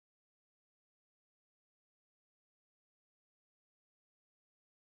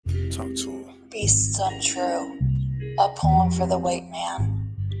Talk to him. Beasts untrue. A poem for the white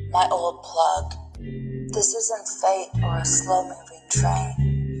man. My old plug. This isn't fate or a slow-moving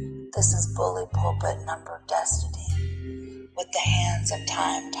train. This is bully pulpit number destiny. With the hands of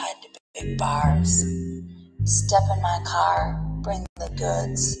time tied to big bars. Step in my car, bring the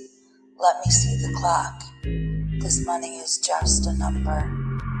goods. Let me see the clock. This money is just a number.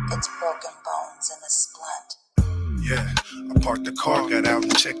 It's broken bones in a splint. Yeah, I parked the car, got out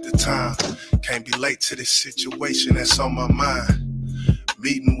and checked the time. Can't be late to this situation that's on my mind.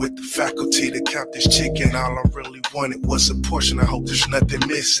 Meeting with the faculty to count this chicken. All I really wanted was a portion. I hope there's nothing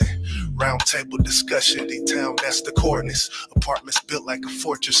missing. Round table discussion, D-Town, that's the coordinates. Apartments built like a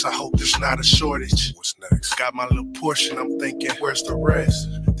fortress. I hope there's not a shortage. What's next? Got my little portion. I'm thinking, where's the rest?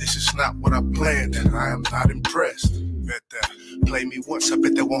 This is not what I planned. I am not impressed. Bet that. Play me once, I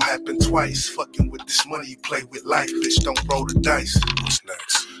bet that won't happen twice. Fucking with this money, you play with life. Bitch, don't roll the dice. What's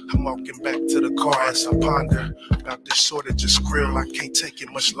next? I'm walking back to the car as I ponder about this shortage of skrill. I can't take it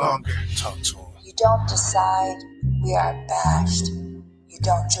much longer. Talk to him. You don't decide, we are bashed. You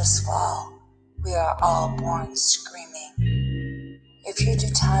don't just fall, we are all born screaming. If you do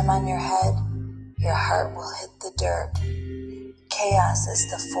time on your head, your heart will hit the dirt. Chaos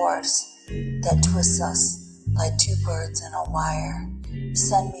is the force that twists us like two birds in a wire.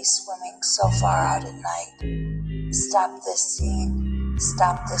 Send me swimming so far out at night. Stop this scene,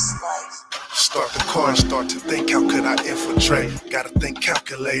 stop this life. Start the car and start to think, how could I infiltrate? Gotta think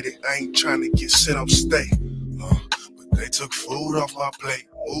calculated, I ain't trying to get sit up stay. But they took food off my plate,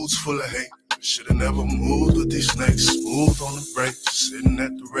 moods full of hate. Should've never moved with these snakes, smooth on the brakes. Sitting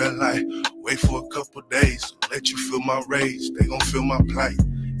at the red light, wait for a couple days. Let you feel my rage, they gon' feel my plight.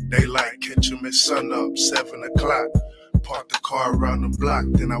 Daylight, catch them at sunup, 7 o'clock. Park the car around the block,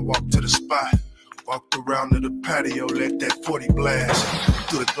 then I walk to the spot. Walked around to the patio, let that 40 blast.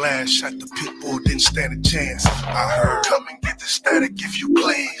 Through the glass, shot the pit bull, didn't stand a chance. I heard, come and get the static if you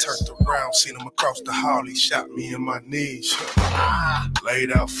please. Turned around, seen him across the hall, he shot me in my knees.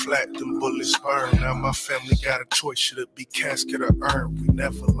 Laid out flat, them bullets burned. Now my family got a choice, should it be casket or urn? We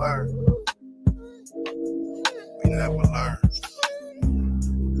never learned. We never learned.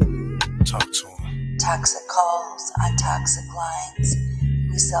 Talk to him. Toxic calls on toxic lines.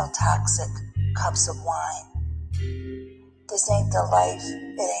 We sell toxic cups of wine. This ain't the life,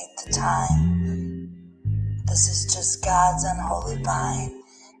 it ain't the time. This is just God's unholy vine.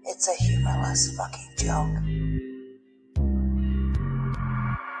 It's a humorless fucking joke.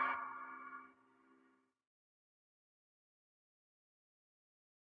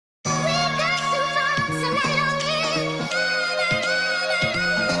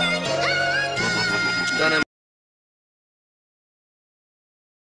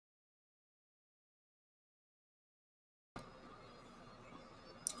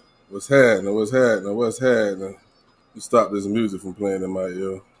 What's happening? What's happening? What's happening? You stop this music from playing in my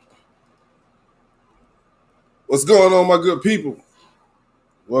ear. What's going on, my good people?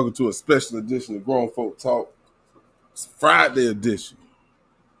 Welcome to a special edition of Grown Folk Talk. It's Friday edition.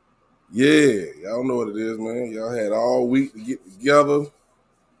 Yeah, y'all know what it is, man. Y'all had all week to get together,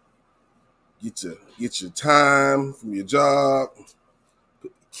 get your time from your job,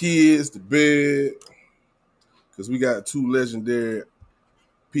 put the kids to bed, because we got two legendary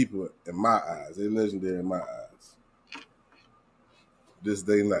people in my eyes. They're legendary in my eyes. This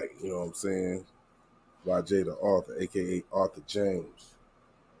day night, you know what I'm saying? YJ the author, a.k.a. Arthur James,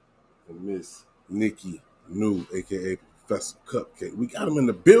 and Miss Nikki New, a.k.a. Professor Cupcake. We got them in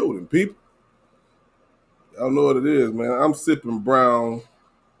the building, people. Y'all know what it is, man. I'm sipping brown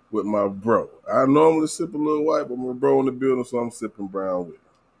with my bro. I normally sip a little white, but my bro in the building, so I'm sipping brown with him.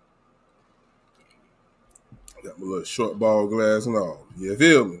 Got my little short ball glass and all. You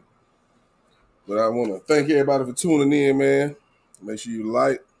feel me? But I want to thank everybody for tuning in, man. Make sure you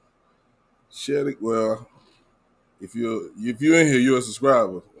like, share it. Well, if you're in here, you're a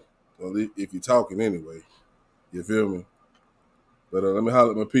subscriber. Well, if you're talking anyway. You feel me? But let me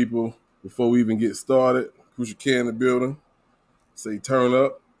holler at my people before we even get started. Crucial K in the building. Say turn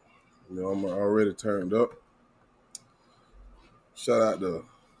up. You know, I'm already turned up. Shout out to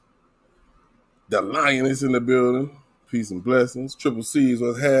the Lioness in the building. Peace and blessings. Triple C's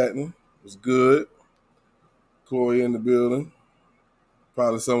what's happening. What's good. Corey in the building.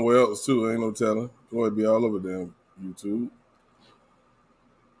 Probably somewhere else too. Ain't no telling. Corey be all over damn YouTube.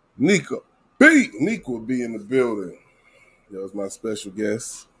 Nick will be in the building. That was my special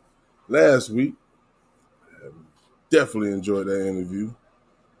guest last week. Definitely enjoyed that interview.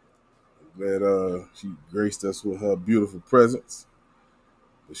 Glad she graced us with her beautiful presence.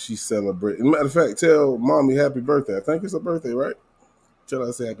 But she celebrated. Matter of fact, tell mommy happy birthday. I think it's her birthday, right? Tell her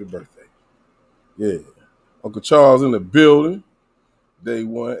I say happy birthday. Yeah. Uncle Charles in the building. Day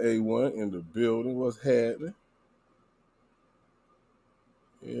 1, A1 in the building. What's happening?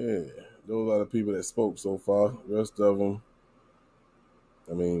 Yeah. Those are the people that spoke so far. The rest of them,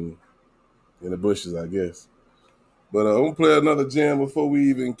 I mean, in the bushes, I guess. But I'm gonna play another jam before we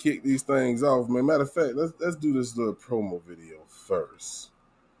even kick these things off, man. Matter of fact, let's do this little promo video first,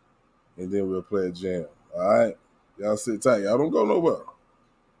 and then we'll play a jam. All right, y'all sit tight. Y'all don't go nowhere.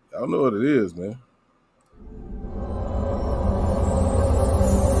 Y'all know what it is, man.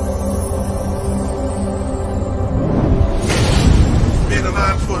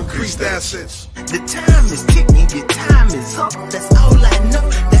 Minimize for increased assets. The time is ticking, your time is up. That's all I know.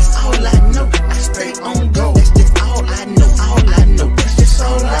 That's all I know. I stay on go. That's just all I know. All I know. That's just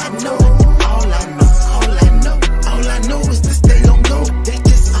all I know. All I know. All I know. All I know is to stay on go. That's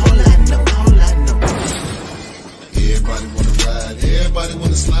just all I know. All I know. Everybody wanna ride. Everybody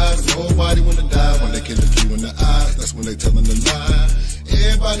wanna slide. But nobody wanna die. When they can look you in the eyes, that's when they telling the lie.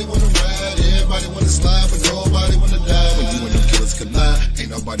 Everybody wanna ride. Everybody wanna slide. But nobody wanna die. When you and them killers collide, ain't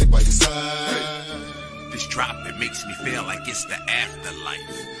nobody by your side. This drop, it makes me feel like it's the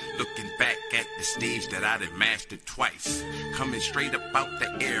afterlife. Looking back at the stage that I done mastered twice. Coming straight up out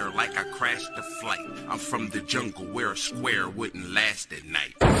the air like I crashed a flight. I'm from the jungle where a square wouldn't last at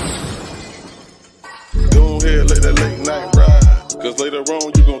night. Go ahead, let that late night ride. Cause later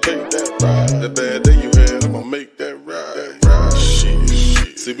on you gon' take that ride. That bad day you had, I'm gon' make that ride.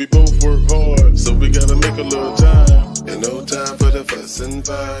 Shit. See, we both work hard, so we gotta make a little time. And no time for the fuss and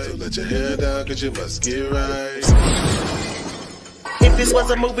fight. So let your hair down, cause you must get right. If this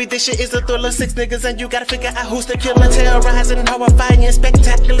was a movie, this shit is a thriller. 6 niggas and you gotta figure out who's the killer. Terrorizing and horrifying and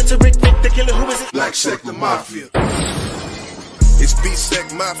spectacular. Terrific, the killer, who is it? Black Sector Mafia. It's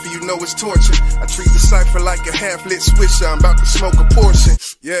B-Sec Mafia, you know it's torture. I treat the cypher like a half-lit swisher. I'm about to smoke a portion.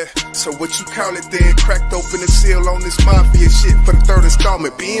 Yeah, so what you call it then? Cracked open the seal on this Mafia shit for the 3rd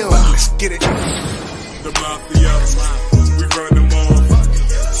installment. BM, let's get it. The Mafia, we run them all.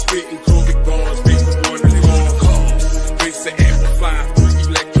 Spitting COVID bars, people want to call. Race to amplify,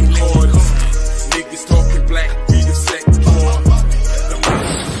 electric cords. Niggas talking black, we the second part.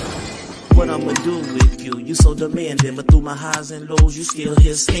 What I'ma do with you? You so demanding, but through my highs and lows, you still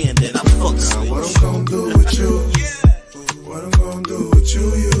here standing. I'm fucked. Now what I'm gonna do with you? What I'm gonna do with you,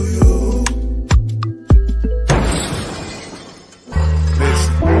 you?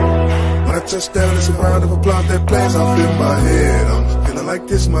 Listen, when I touch down, it's a round of applause that plays off in my head. I'm feeling like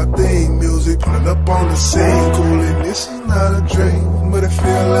this my theme music, pulling up on the scene, coolin'. This is not a dream, but it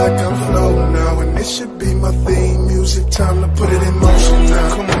feel like I'm floating now, and this should be my theme music. Time to put it in motion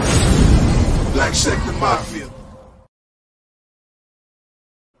now. Come on. Black Sector Mafia.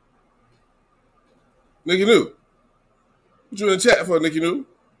 Nikki New. What you in the chat for, Nikki New?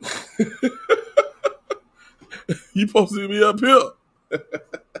 You supposed to be up here.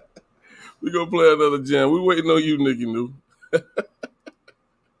 We gonna play another jam. We waiting on you, Nikki New.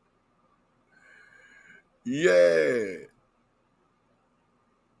 Yeah.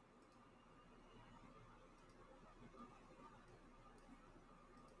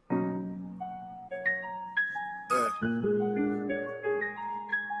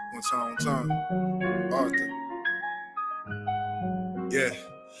 One time. Arthur. Yeah.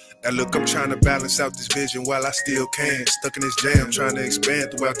 Now look, I'm trying to balance out this vision while I still can. Stuck in this jam, trying to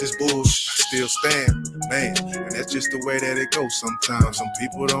expand throughout this bullshit. I still stand, man. And that's just the way that it goes sometimes. Some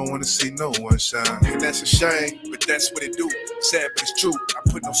people don't want to see no one shine. And that's a shame, but that's what it do. Sad, but it's true. I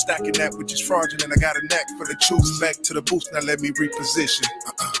put no stock in that, which is fraudulent. I got a knack for the truth. Back to the booth, now let me reposition.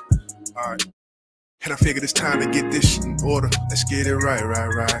 All right. And I figured it's time to get this shit in order. Let's get it right.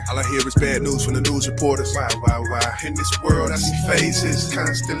 All I hear is bad news from the news reporters. Why? In this world I see phases,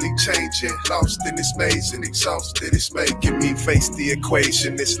 constantly changing. Lost in this maze and exhausted, it's making me face the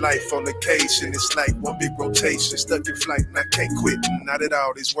equation. This life on occasion, it's like one big rotation. Stuck in flight and I can't quit, not at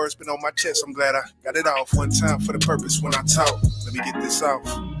all. These words been on my chest, I'm glad I got it off. One time for the purpose when I talk. Let me get this off.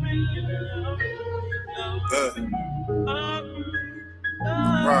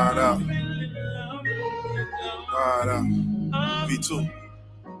 Ride out. V2.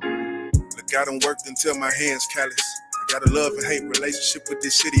 Look, I done worked until my hands callous. I got a love and hate relationship with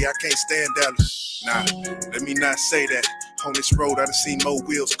this city. I can't stand Dallas. Nah, let me not say that. On this road, I done seen more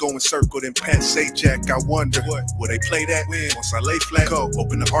wheels going circle than Pat Sajak. I wonder, will they play that? Once I lay flat, go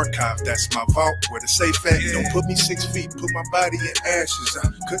open the archive. That's my vault, where the safe at. Don't put me 6 feet, put my body in ashes. I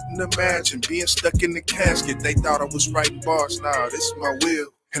couldn't imagine being stuck in the casket. They thought I was writing bars. Nah, this is my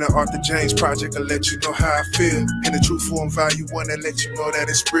will. And the Arthur James project will let you know how I feel. And the true form value one that let you know that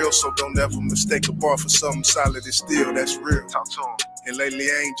it's real. So don't ever mistake a bar for something solid and still. That's real. Talk to 'em. And lately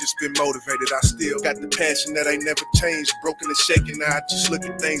I ain't just been motivated, I still got the passion that ain't never changed. Broken and shaken, now I just look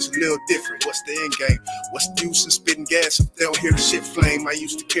at things a little different. What's the end game? What's the use in spitting gas if they don't hear the shit flame? I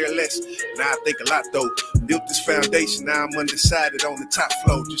used to care less, now I think a lot though. Built this foundation, now I'm undecided on the top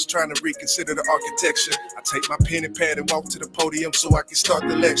floor. Just trying to reconsider the architecture. I take my pen and pad and walk to the podium so I can start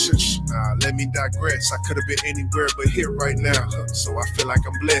the lecture. Nah, let me digress, I could have been anywhere but here right now. So I feel like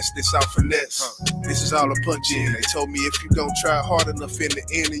I'm blessed, this all finesse. This is all a punch in. They told me if you don't try hard enough in the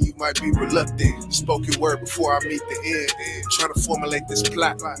end, and you might be reluctant. Spoken word before I meet the end. Trying to formulate this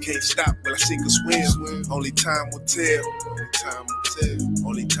plot. Can't stop, will I sink or swim? Only time will tell. Only time will tell.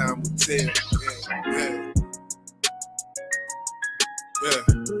 Only time will tell. Yeah, yeah. Yeah.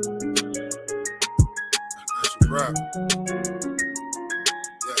 That's a wrap.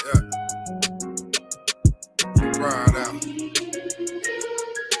 Yeah. Ride out.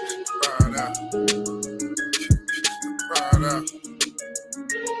 Ride out. Ride out.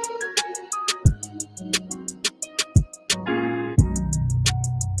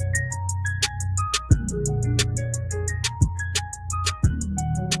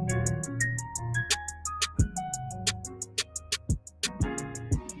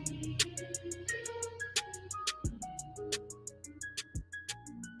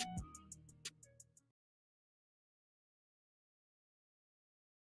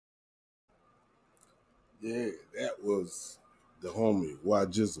 Yeah, that was the homie Y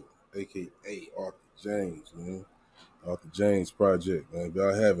Jizzle, aka Arthur James, man. Arthur James Project, man. If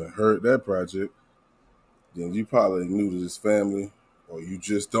y'all haven't heard that project, then you probably new to this family, or you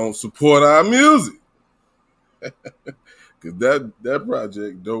just don't support our music. Cause that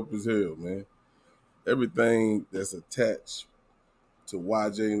project dope as hell, man. Everything that's attached to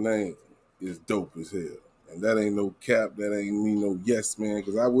YJ name is dope as hell. And that ain't no cap, that ain't me no yes, man,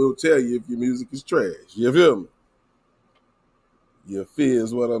 because I will tell you if your music is trash. You feel me? You feel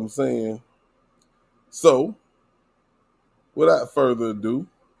is what I'm saying. So, without further ado,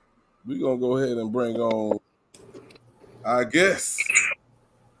 we're going to go ahead and bring on, I guess,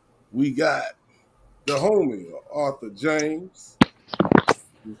 we got the homie, Arthur James,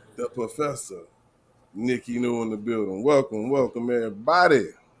 the professor, Nikki New in the building. Welcome, everybody.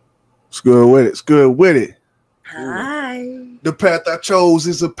 It's good with it. It's good with it. Hi. The path I chose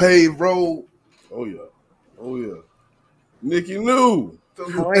is a paved road. Oh, yeah. Nikki New.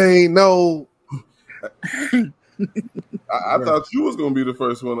 Ain't no. I thought you was going to be the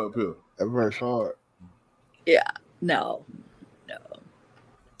first one up here. That verse hard. Yeah. No. Yeah,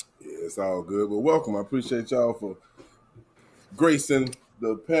 it's all good. But welcome. I appreciate y'all for gracing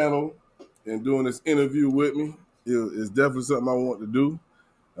the panel and doing this interview with me. It's definitely something I want to do.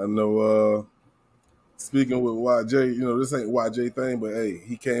 I know speaking with YJ, this ain't YJ thing, but hey,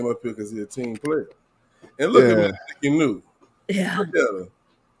 he came up here because he's a team player. And look at me, Nikki New. Yeah. Look at her.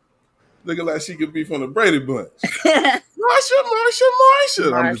 Looking like she could be from the Brady Bunch.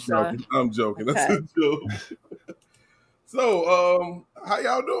 Marsha. I'm joking. Okay. That's a joke. So, how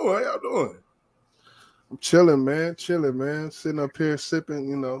y'all doing? I'm chilling, man. Sitting up here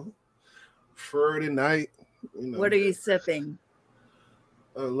sipping, Friday night. What are you sipping?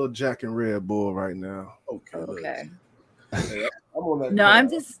 A little Jack and Red Bull right now. Okay. Hey, I'm on that. No, I'm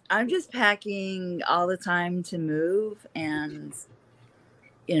just packing all the time to move, and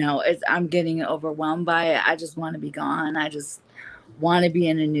I'm getting overwhelmed by it. I just want to be gone. I just want to be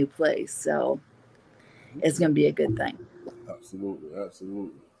in a new place. So it's going to be a good thing. Absolutely.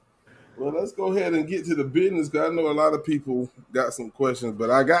 Well, let's go ahead and get to the business, because I know a lot of people got some questions, but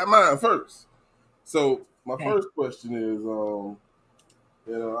I got mine first. So my first question is, I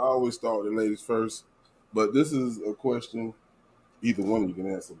always start with the ladies first, but this is a question either one of you can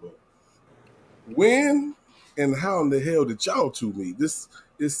answer. But when and how in the hell did y'all two meet? I just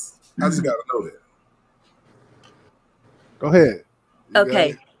got to know that. Go ahead.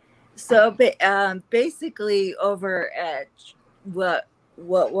 Okay. So basically over at what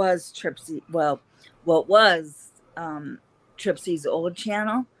was Tripsy, what was Tripsy's old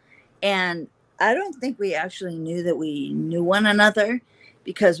channel. And I don't think we actually knew that we knew one another,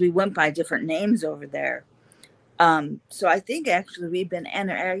 because we went by different names over there. So I think actually we've been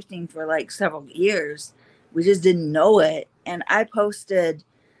interacting for like several years. We just didn't know it. And I posted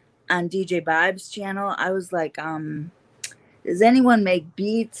on DJ Bibe's channel, I was like, does anyone make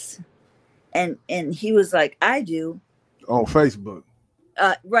beats? And he was like, I do. On Facebook.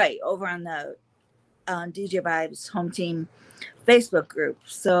 Right, over on the DJ Bibe's Home Team Facebook group.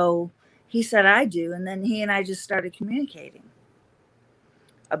 So he said, I do. And then he and I just started communicating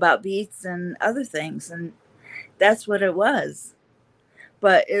about beats and other things. And that's what it was.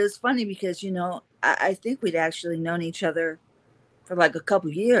 But it was funny because, I think we'd actually known each other for like a couple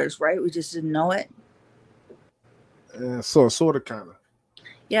years, right? We just didn't know it. And so sort of kind of.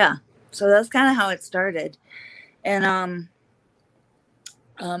 Yeah. So that's kind of how it started. And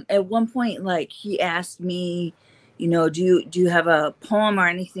at one point, like, he asked me, you know, do you have a poem or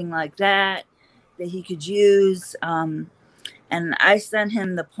anything like that he could use? And I sent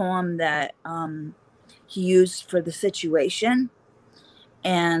him the poem that he used for the situation.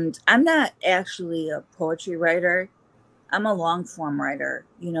 And I'm not actually a poetry writer. I'm a long form writer,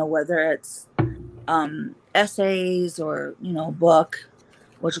 you know, whether it's essays or, you know, book,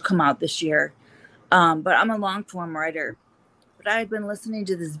 which will come out this year. But I'm a long form writer. But I had been listening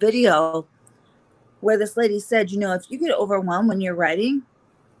to this video where this lady said, you know, if you get overwhelmed when you're writing,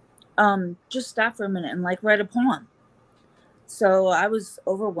 just stop for a minute and like write a poem. So I was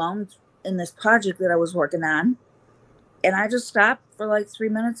overwhelmed in this project that I was working on. And I just stopped for like 3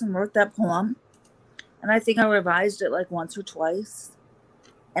 minutes and wrote that poem. And I think I revised it like once or twice.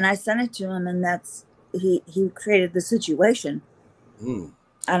 And I sent it to him, and that's he created the situation. And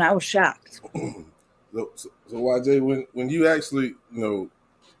I was shocked. So YJ, when you actually, you know,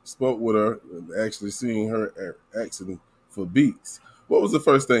 spoke with her, actually seeing her asking for beats, what was the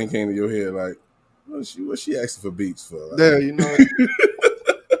first thing came to your head? Like, what's she asking for beats for? Like, Yeah, you know,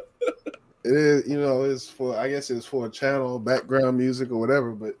 it is, you know, it's for, I guess it's for a channel, background music or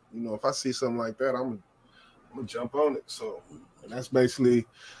whatever. But, you know, if I see something like that, I'm gonna jump on it. So, and that's basically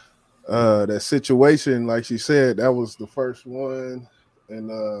that situation. Like she said, that was the first one. And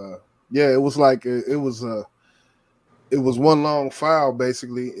yeah, it was like it was one long file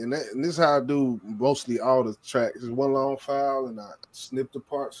basically, and this is how I do mostly all the tracks. It's one long file, and I snip the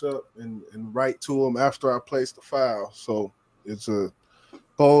parts up and write to them after I place the file. So it's a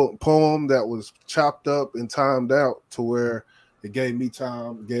poem that was chopped up and timed out to where it gave me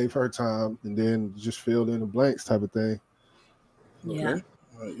time, gave her time, and then just filled in the blanks type of thing. Yeah.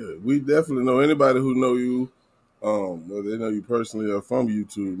 Okay. Yeah. We definitely know anybody who know you, whether they know you personally or from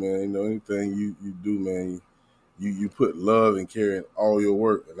YouTube, man. You know, anything you do, man. You put love and care in all your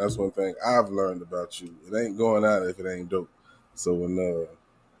work, and that's one thing I've learned about you. It ain't going out if it ain't dope. So when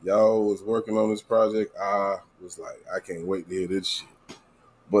y'all was working on this project, I was like, I can't wait to hear this shit.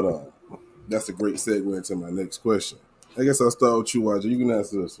 But that's a great segue into my next question. I guess I'll start with you, YJ. You can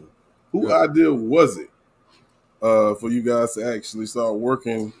answer this one. Who idea was it for you guys to actually start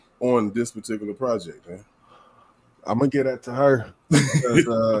working on this particular project, man? I'm gonna get that to her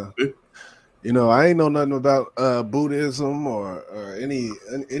because you know, I ain't know nothing about Buddhism or any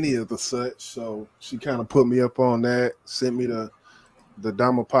of the such. So she kind of put me up on that, sent me the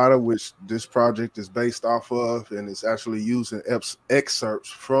Dhammapada, which this project is based off of, and it's actually using excerpts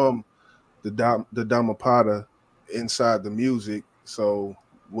from the Dhammapada inside the music. So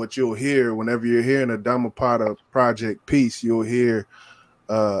what you'll hear whenever you're hearing a Dhammapada project piece, you'll hear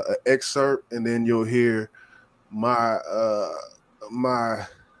an excerpt, and then you'll hear my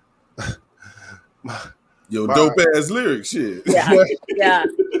dope ass lyrics, shit. Yeah, yeah.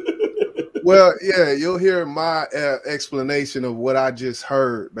 Well, yeah, you'll hear my explanation of what I just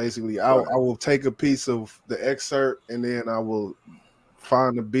heard. Basically, I will take a piece of the excerpt, and then I will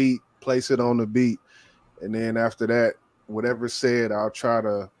find the beat, place it on the beat, and then after that, whatever's said, I'll try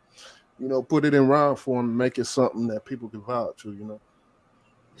to, you know, put it in rhyme form and make it something that people can vouch to, you know.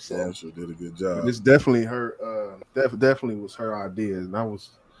 So she did a good job. It's definitely her. Definitely was her idea, and I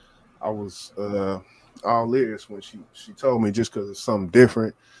was all ears when she told me, just because it's something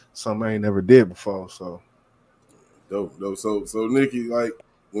different, something I ain't never did before. So dope. So Nikki, like,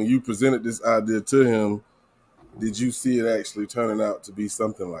 when you presented this idea to him, did you see it actually turning out to be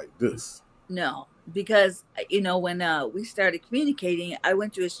something like this? No, because, you know, when we started communicating, I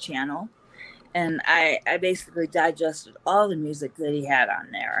went to his channel, and I basically digested all the music that he had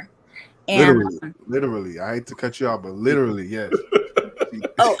on there. And literally, I hate to cut you off, but literally, yes.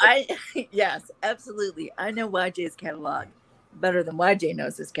 Yes, absolutely. I know YJ's catalog better than YJ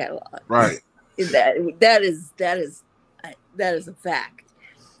knows his catalog. Right. That is a fact.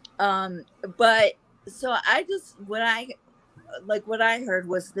 But so what I heard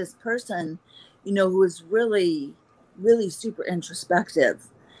was this person, you know, who was really, really super introspective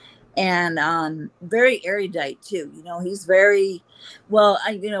and very erudite too. You know, he's very well.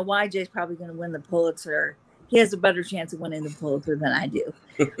 You know, YJ's probably going to win the Pulitzer. He has a better chance of winning the Pulitzer than I do.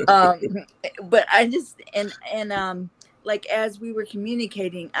 But I just and like, as we were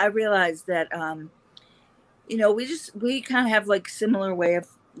communicating, I realized that you know, we kind of have like similar way of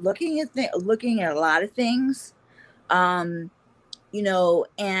looking at a lot of things. You know,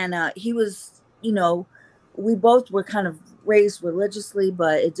 and he was, you know, we both were kind of raised religiously,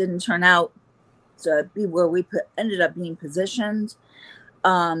 but it didn't turn out to be where we ended up being positioned.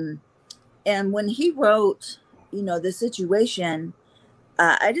 And when he wrote, the situation,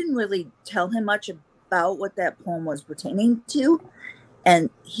 I didn't really tell him much about what that poem was pertaining to. And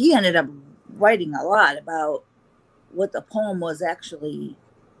he ended up writing a lot about what the poem was actually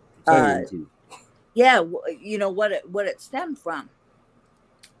pertaining to. Yeah, what it stemmed from.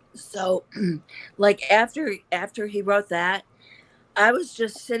 So like after he wrote that, I was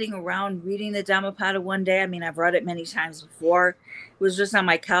just sitting around reading the Dhammapada one day. I mean, I've read it many times before. It was just on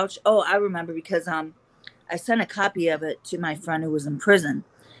my couch. Oh, I remember because I sent a copy of it to my friend who was in prison.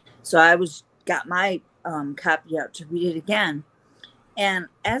 So I got my copy out to read it again. And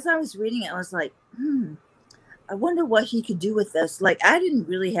as I was reading it, I was like, I wonder what he could do with this. Like, I didn't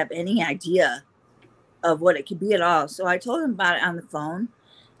really have any idea of what it could be at all. So I told him about it on the phone,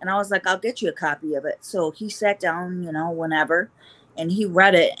 and I was like, I'll get you a copy of it. So he sat down, whenever, and he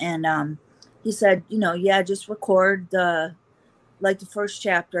read it. And he said, yeah, just record the first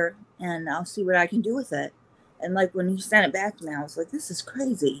chapter, and I'll see what I can do with it. And like when he sent it back to me, I was like, this is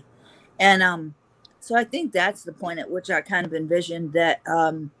crazy. And so I think that's the point at which I kind of envisioned that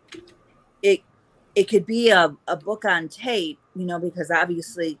it could be a book on tape, because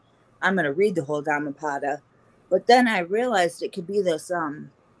obviously I'm going to read the whole Dhammapada. But then I realized it could be this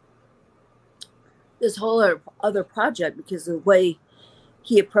whole other project because of the way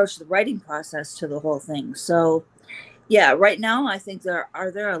he approached the writing process to the whole thing. So yeah, right now I think there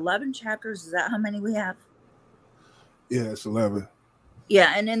 11 chapters. Is that how many we have? Yeah, it's 11.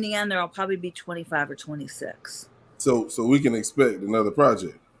 Yeah, and in the end there'll probably be 25 or 26. So we can expect another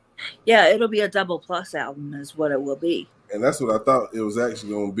project. Yeah, it'll be a double plus album is what it will be. And that's what I thought it was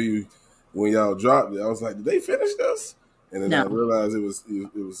actually going to be when y'all dropped it. I was like, did they finish this? And then I realized it was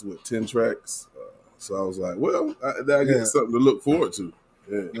what, 10 tracks. So I was like, well, I get something to look forward to.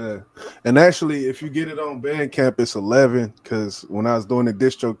 Yeah. And actually, if you get it on Bandcamp, it's 11. Because when I was doing the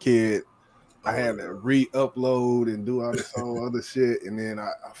Distro Kid, I had to re-upload and do all this whole other shit, and then I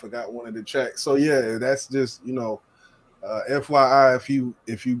forgot one of the tracks. So yeah, that's just FYI,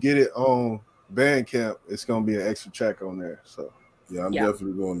 if you get it on Bandcamp, it's gonna be an extra track on there. So yeah, I'm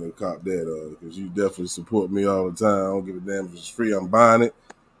definitely going to cop that because you definitely support me all the time. I don't give a damn if it's free. I'm buying it.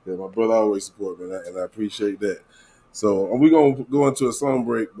 Yeah, my brother always support me, and I appreciate that. So we're gonna go into a song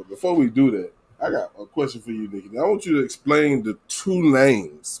break, but before we do that, I got a question for you, Nikki. I want you to explain the two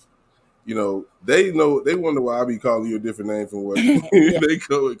names. They wonder why I be calling you a different name from what they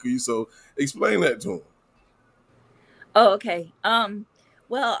call it. So explain that to them. Oh, okay.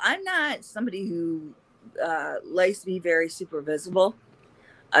 Well, I'm not somebody who likes to be very super visible,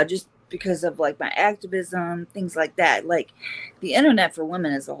 just because of like my activism, things like that. Like the internet for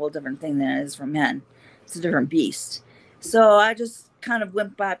women is a whole different thing than it is for men. It's a different beast. So I just kind of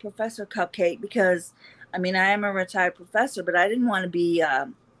went by Professor Cupcake because, I mean, I am a retired professor, but I didn't want to be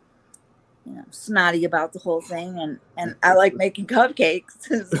snotty about the whole thing, and I like making cupcakes.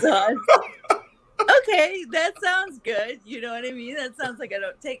 So okay, that sounds good. You know what I mean? That sounds like I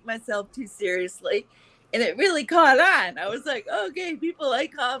don't take myself too seriously. And it really caught on. I was like, okay, people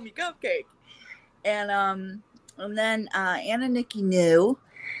like calling me Cupcake. And then Anna Nikki knew.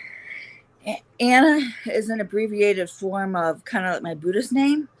 Anna is an abbreviated form of kind of like my Buddhist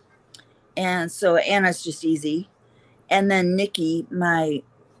name. And so Anna's just easy. And then Nikki,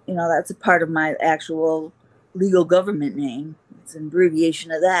 that's a part of my actual legal government name. It's an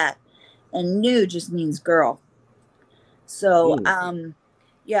abbreviation of that. And new just means girl. So,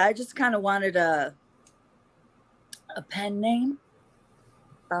 I just kind of wanted a pen name.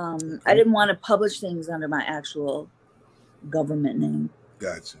 I didn't want to publish things under my actual government name.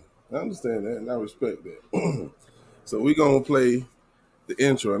 Gotcha. I understand that, and I respect that. So we're going to play the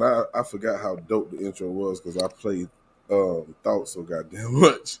intro, and I forgot how dope the intro was because I played Thoughts so goddamn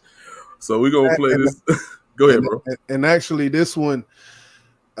much. So we're going to play this. Go ahead, bro. And actually, this one,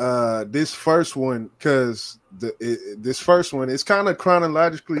 this first one, because this first one, it's kind of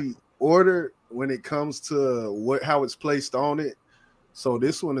chronologically ordered when it comes to how it's placed on it. So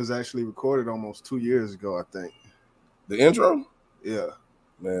this one is actually recorded almost 2 years ago, I think. The intro? Yeah.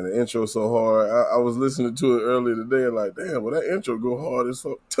 Man, the intro's so hard. I was listening to it earlier today and like, damn, well, that intro go hard as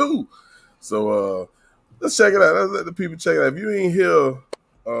fuck too. So let's check it out. Let's let the people check it out. If you ain't hear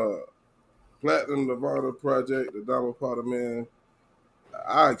Platinum Nirvana Project, the Dhammapada, man,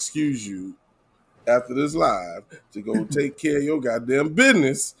 I excuse you after this live to go take care of your goddamn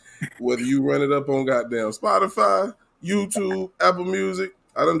business, whether you run it up on goddamn Spotify, YouTube, Apple Music.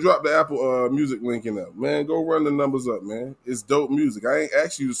 I done dropped the Apple Music link in there. Man, go run the numbers up, man. It's dope music. I ain't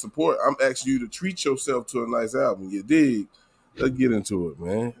asking you to support. I'm asking you to treat yourself to a nice album. You dig? Let's get into it,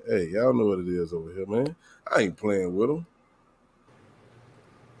 man. Hey, y'all know what it is over here, man. I ain't playing with them.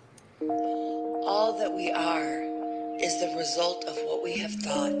 All that we are is the result of what we have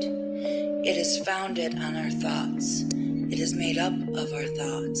thought. It is founded on our thoughts. It is made up of our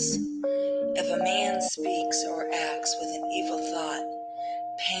thoughts. If a man speaks or acts with an evil thought,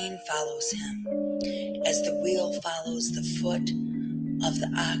 pain follows him, as the wheel follows the foot of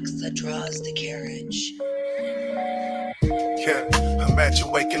the ox that draws the carriage. Yeah,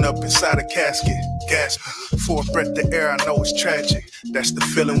 imagine waking up inside a casket, gasp. For a breath of air, I know it's tragic. That's the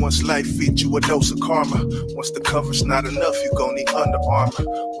feeling once life feeds you a dose of karma. Once the cover's not enough, you gon' need Under Armour.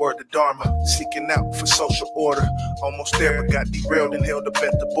 Word to Dharma, seeking out for social order. Almost there, but got derailed and held up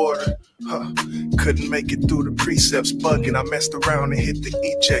at the border. Couldn't make it through the precepts, bugging. I messed around and hit the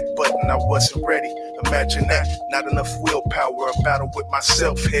eject button. I wasn't ready. Imagine that, not enough willpower. A battle with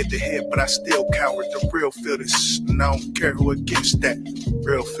myself head to head, but I still cowered. The real feel this, and I don't care who against that.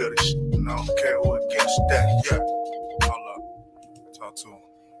 Real feel this, and I don't care who against that. Yeah, hold up, talk to him.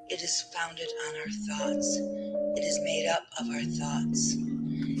 It is founded on our thoughts. It is made up of our thoughts.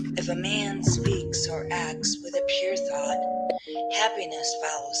 If a man speaks or acts with a pure thought, happiness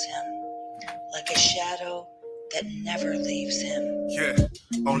follows him, like a shadow that never leaves him. Yeah,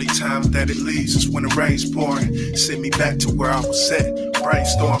 only time that it leaves is when the rain's pouring. Send me back to where I was at,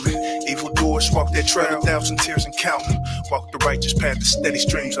 brainstorming. Evildoers walk their trail, 1,000 tears and counting. Walk the righteous path to steady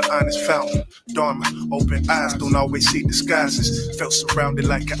streams of honest fountain. Dharma, open eyes, don't always see disguises. Felt surrounded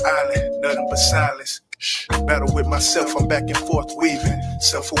like an island, nothing but silence. Battle with myself, I'm back and forth weaving.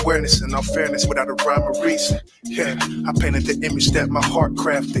 Self-awareness and all fairness without a rhyme or reason. Yeah, I painted the image that my heart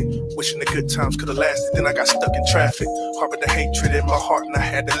crafted. Wishing the good times could have lasted, then I got stuck in traffic. Harbored the hatred in my heart and I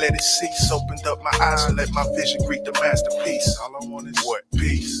had to let it cease. Opened up my eyes and let my vision greet the masterpiece. All I want is what?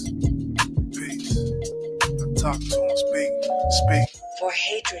 Peace. Peace. I talk to him, speak. For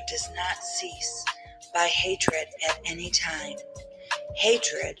hatred does not cease by hatred at any time.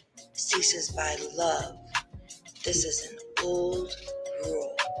 Hatred ceases by love. This is an old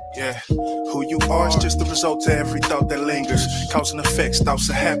rule. Yeah, who you are is just the result of every thought that lingers. Cause and effects, thoughts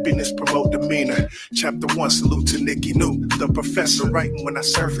of happiness promote demeanor. Chapter 1, salute to Nikki, the professor. Writing when I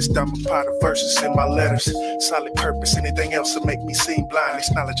surface, Dhammapada verses in my letters. Solid purpose, anything else will make me seem blind.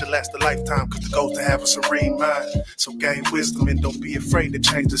 This knowledge will last a lifetime, cause the goal is to have a serene mind. So gain wisdom and don't be afraid to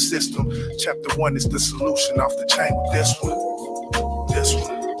change the system. Chapter 1 is the solution, off the chain with this one. This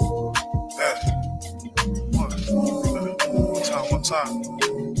one. Yeah. One time.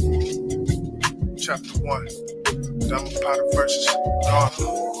 Chapter 1, Dhammapada verses Dharma.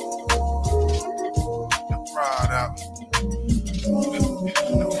 Now pride out.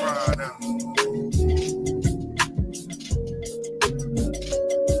 Now pride out.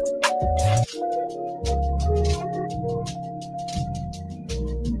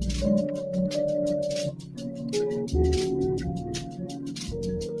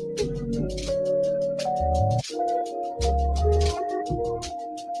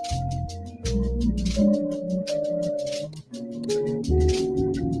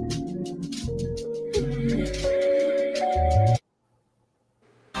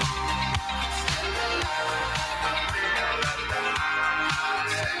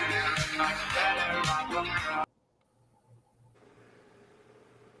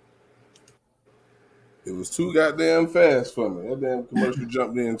 It was too goddamn fast for me. That damn commercial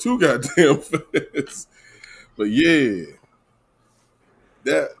jumped in too goddamn fast. But yeah,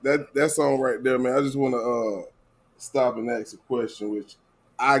 that song right there, man. I just want to stop and ask a question, which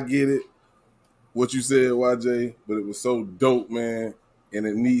I get it, what you said, YJ, but it was so dope, man, and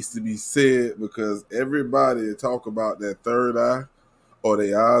it needs to be said because everybody talk about that third eye or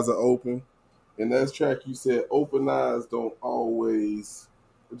their eyes are open. In that track, you said open eyes don't always.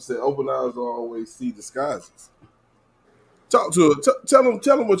 You said open eyes don't always see disguises. Talk to her. Tell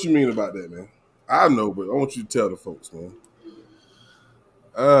them what you mean about that, man. I know, but I want you to tell the folks, man.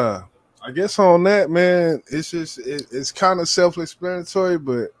 I guess on that, man, it's just it's kind of self-explanatory,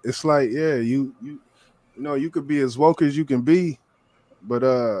 but it's like, yeah, you know, you could be as woke as you can be, but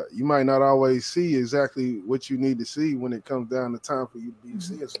you might not always see exactly what you need to see when it comes down to time for you to be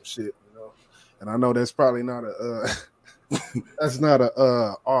seeing some shit, you know. And I know that's probably not a that's not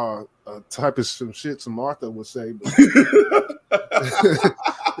a type of some shit some Martha would say, but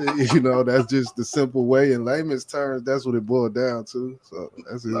you know, that's just the simple way in layman's terms. That's what it boiled down to. So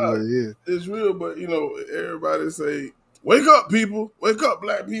that's what it is. It's real, but you know, everybody say, "Wake up, people! Wake up,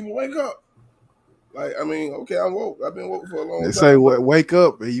 black people! Wake up!" Like, I mean, okay, I'm woke. I've been woke for a long time. They say, "Wake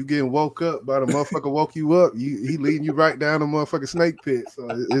up!" and you getting woke up by the motherfucker woke you up. He leading you right down the motherfucking snake pit. So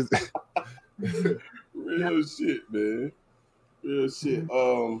it's real shit, man. Real shit.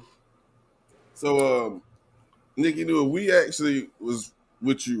 So Nikki, knew we actually was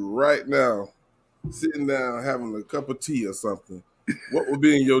with you right now, sitting down having a cup of tea or something, what would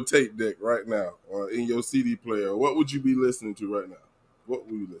be in your tape deck right now, or in your CD player? What would you be listening to right now? What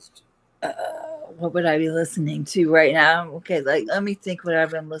would you listen to? What would I be listening to right now? Okay, like let me think what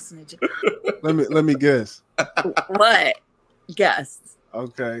I've been listening to. Let me guess. What? Guess.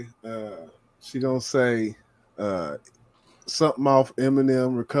 Okay. She gonna say something off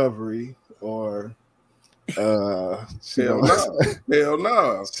Eminem Recovery, or she Hell gonna no. Hell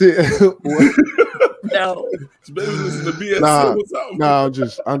no. No. She better listen to BS Nah, or something. no,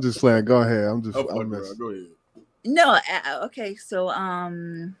 I'm just playing. Go ahead. I'm around. Go ahead. No, okay, so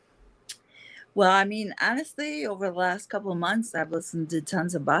well, I mean, honestly, over the last couple of months, I've listened to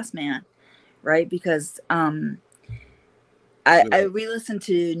tons of Bossman, right? Because I re-listened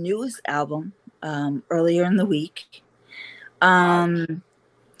to newest album earlier in the week.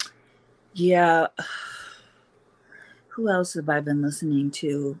 Yeah. Who else have I been listening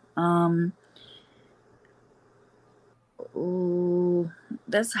to? Oh,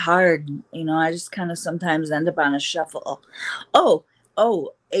 that's hard. You know, I just kind of sometimes end up on a shuffle. Oh,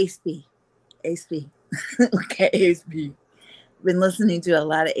 Ace B. Okay, Ace B. Been listening to a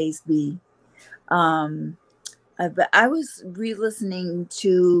lot of Ace B. I was re-listening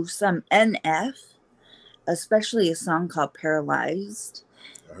to some NF, especially a song called Paralyzed.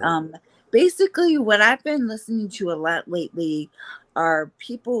 Basically, what I've been listening to a lot lately are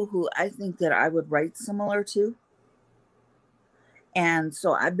people who I think that I would write similar to. And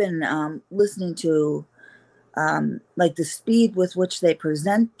so I've been listening to like the speed with which they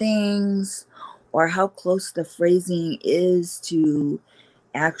present things, or how close the phrasing is to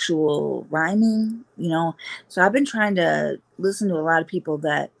actual rhyming, you know. So I've been trying to listen to a lot of people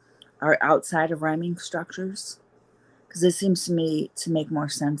that are outside of rhyming structures, because it seems to me to make more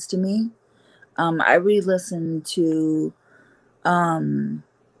sense to me. I re-listened to let's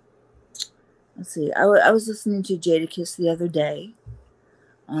see, I was listening to Jadakiss the other day.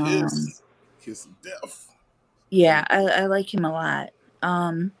 Kiss of Death. Yeah, I like him a lot.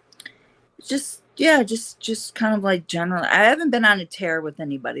 Just kind of like general. I haven't been on a tear with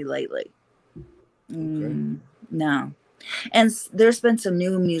anybody lately. Okay. No. And there's been some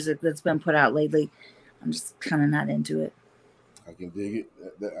new music that's been put out lately. I'm just kind of not into it. I can dig it.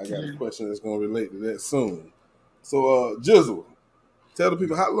 I got a question that's going to relate to that soon. So, Jizzle, tell the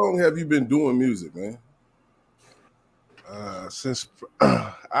people, how long have you been doing music, man? Since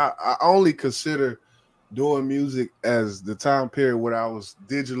I only consider doing music as the time period where I was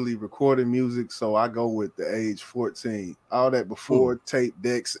digitally recording music, so I go with the age 14. All that before tape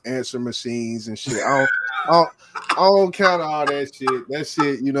decks, answer machines, and shit. I don't count all that shit. That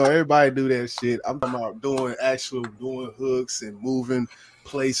shit, you know, everybody do that shit. I'm talking about doing hooks and moving,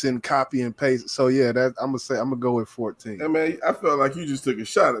 placing, copy and paste. So yeah, that I'm gonna go with 14. Hey man, I felt like you just took a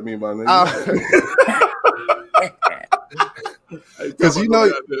shot at me, my nigga. Because you know,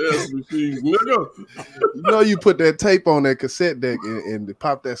 you put that tape on that cassette deck and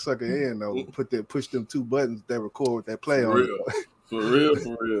pop that sucker in, though. Push them two buttons that record with that play on it. For real.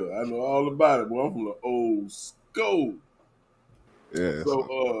 I know all about it, boy. I'm from the old school. Yeah.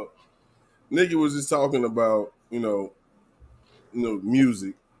 So Nikki was just talking about, you know,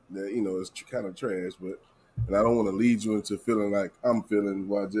 music that, you know, is kind of trash, and I don't want to lead you into feeling like I'm feeling,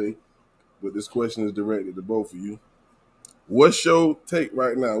 YJ, but this question is directed to both of you. What's your take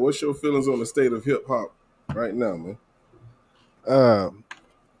right now? What's your feelings on the state of hip hop right now, man?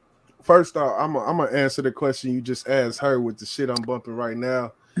 First off, I'm gonna answer the question you just asked her with the shit I'm bumping right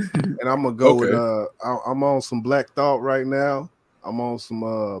now, and I'm gonna go with I'm on some Black Thought right now. I'm on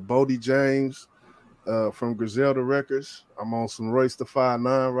some Bodie James from Griselda Records. I'm on some Royce the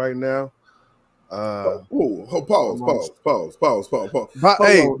 5'9" right now. Pause.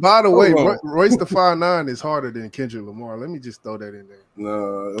 By the way, Royce the 5'9" is harder than Kendrick Lamar. Let me just throw that in there. No,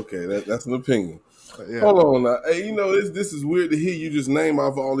 okay, that's an opinion. Yeah. Hold on now. Hey, you know, this is weird to hear you just name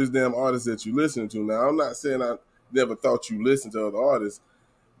off all these damn artists that you listen to. Now, I'm not saying I never thought you listened to other artists,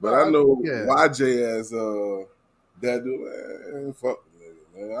 but I know YJ as that dude, man, fuck nigga,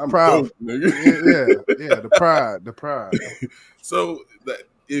 man. I'm proud, nigga. Yeah, the pride. So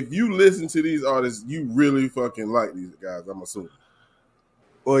if you listen to these artists, you really fucking like these guys, I'm assuming.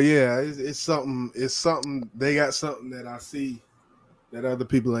 Well, yeah, it's something. It's something. They got something that I see that other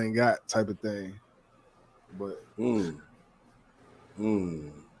people ain't got, type of thing. But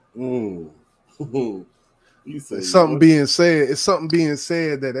it's something being said. It's something being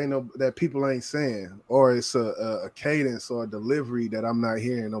said that that people ain't saying, or it's a cadence or a delivery that I'm not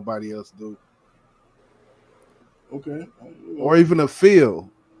hearing nobody else do. Okay. Or even a feel.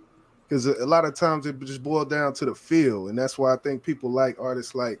 Because a lot of times it just boils down to the feel, and that's why I think people like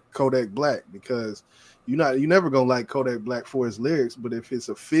artists like Kodak Black, because you're never gonna like Kodak Black for his lyrics, but if it's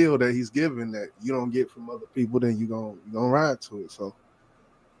a feel that he's giving that you don't get from other people, then you're gonna ride to it. So,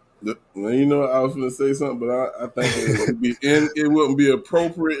 well, you know, I was going to say something, but I think it wouldn't be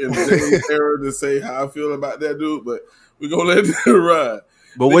appropriate in today's era to say how I feel about that dude. But we're gonna let it ride.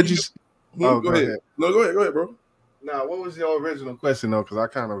 But what you? Go ahead. No, go ahead, bro. Now, what was your original question though? Because I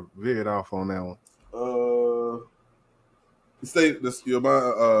kind of veered off on that one. The state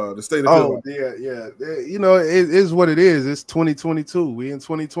of yeah. You know, it is what it is. It's 2022. We in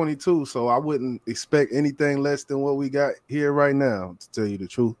 2022, so I wouldn't expect anything less than what we got here right now. To tell you the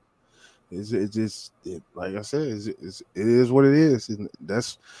truth, like I said, it is what it is. And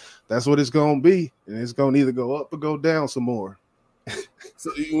that's what it's gonna be, and it's gonna either go up or go down some more.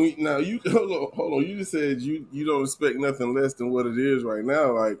 So now you hold on. You just said you don't expect nothing less than what it is right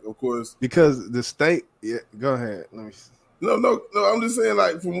now. Like, of course, because the state. Yeah, go ahead. Let me. No. I'm just saying,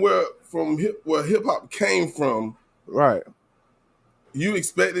 like, where hip hop came from. Right. You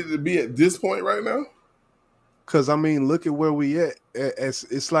expect it to be at this point right now? Because I mean, look at where we at.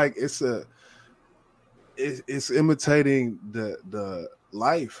 It's like it's imitating the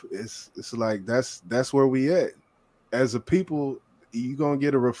life. It's like that's where we at. As a people, you're gonna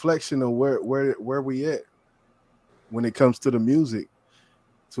get a reflection of where we at when it comes to the music,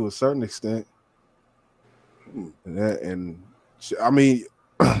 to a certain extent. And I mean,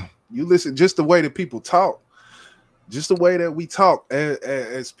 you listen, just the way that people talk, just the way that we talk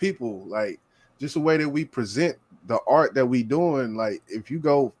as people, like just the way that we present the art that we doing. Like if you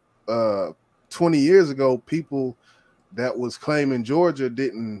go 20 years ago, people that was claiming Georgia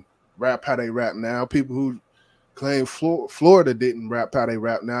didn't rap how they rap now. People who claim Florida didn't rap how they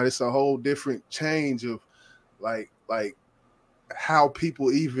rap now. It's a whole different change of like how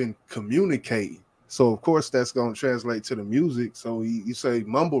people even communicate. So of course that's going to translate to the music. So you say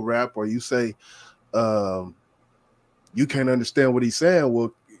mumble rap, or you say you can't understand what he's saying.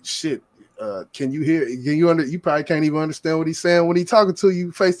 Well, shit, can you hear? You probably can't even understand what he's saying when he's talking to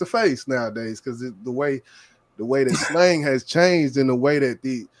you face to face nowadays, because the way that slang has changed, and the way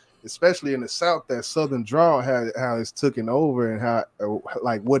that especially in the South, that Southern drawl, how it's taken over, and how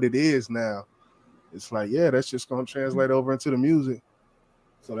like what it is now. It's like, yeah, that's just going to translate over into the music.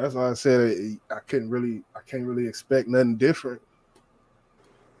 So that's why I said I can't really expect nothing different.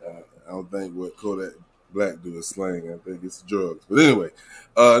 I don't think what Kodak Black do is slang. I think it's drugs. But anyway,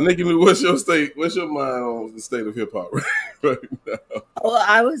 Nikki, what's your mind on the state of hip hop right now? Well,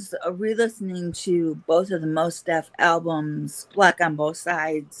 I was re-listening to both of the Mos Def albums, Black on Both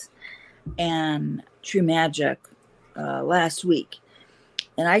Sides and True Magic, last week,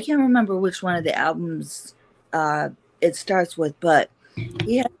 and I can't remember which one of the albums it starts with, but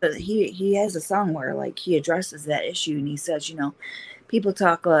he has a song where like he addresses that issue, and he says, you know, people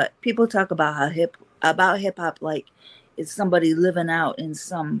talk about how hip hop like it's somebody living out in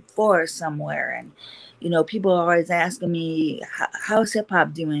some forest somewhere, and you know, people are always asking me how's hip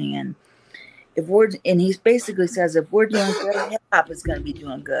hop doing, and he basically says if we're doing good, hip hop is going to be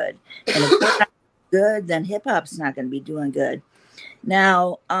doing good, and if we're not good, then hip hop's not going to be doing good.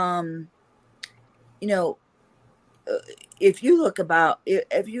 Now, you know, if you look at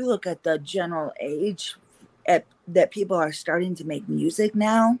the general age that people are starting to make music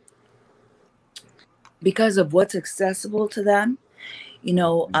now, because of what's accessible to them, you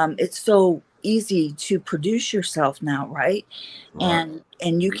know, it's so easy to produce yourself now, right? And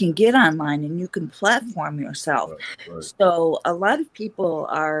you can get online and you can platform yourself. Right. So a lot of people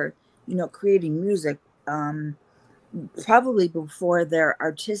are, you know, creating music probably before they're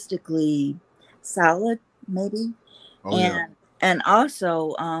artistically solid, maybe. And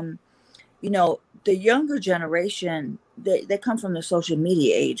also, you know, the younger generation, they come from the social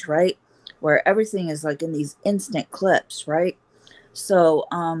media age, right? Where everything is like in these instant clips, right? So,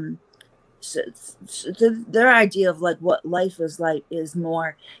 their idea of like what life is like is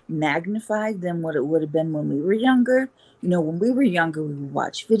more magnified than what it would have been when we were younger. You know, when we were younger, we would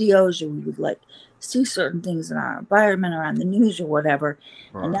watch videos, or we would like see certain things in our environment or on the news or whatever.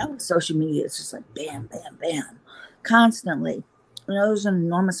 Right. And now with social media, it's just like bam, bam, bam, constantly. You know, there's an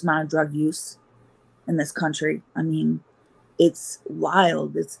enormous amount of drug use in this country. I mean, it's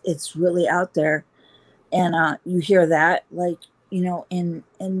wild. It's really out there. And you hear that, like, you know, in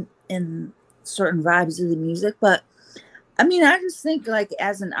certain vibes of the music. But I mean, I just think like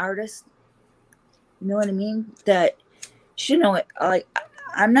as an artist, you know what I mean? That, you know, like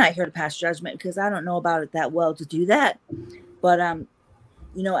I'm not here to pass judgment because I don't know about it that well to do that. But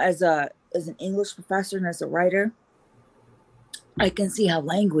you know, as an English professor and as a writer, I can see how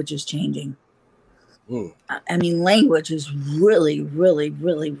language is changing. Mm. I mean, language is really, really,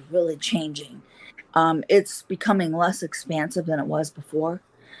 really, really changing. It's becoming less expansive than it was before.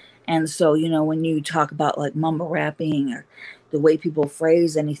 And so, you know, when you talk about like mumble rapping or the way people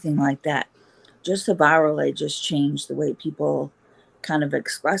phrase anything like that, just the viral age just changed the way people kind of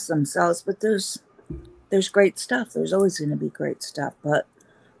express themselves. But there's great stuff. There's always going to be great stuff, but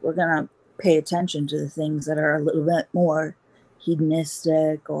we're going to pay attention to the things that are a little bit more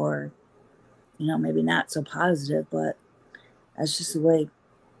hedonistic or, you know, maybe not so positive, but that's just the way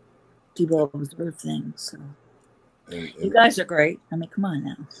people observe things. So you guys are great. I mean, come on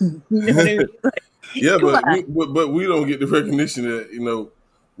now. You know what I mean? Like, yeah, come but we don't get the recognition that, you know,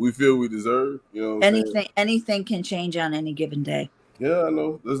 we feel we deserve. You know what I'm saying? Anything can change on any given day. Yeah, I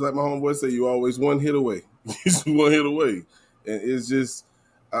know. That's like my homeboy say, you always one hit away. Just one hit away. And it's just,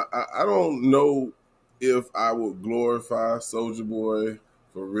 I don't know if I would glorify Soulja Boy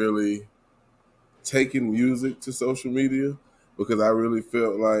for really taking music to social media, because I really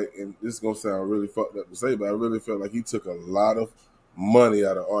felt like, and this is going to sound really fucked up to say, but I really felt like he took a lot of money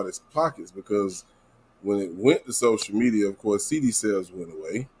out of artists' pockets, because when it went to social media, of course, CD sales went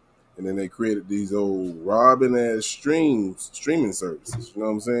away. And then they created these old robbing-ass streaming services. You know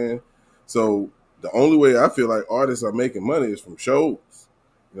what I'm saying? So the only way I feel like artists are making money is from shows.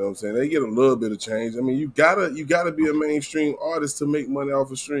 You know what I'm saying? They get a little bit of change. I mean, you gotta be a mainstream artist to make money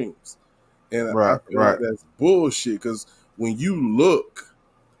off of streams. And I feel like that's bullshit, because when you look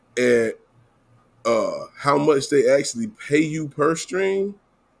at how much they actually pay you per stream,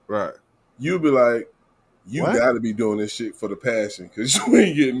 right, you'll be like, you got to be doing this shit for the passion, because you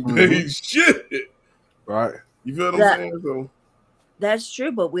ain't getting paid shit. Right. You feel what I'm saying? So, that's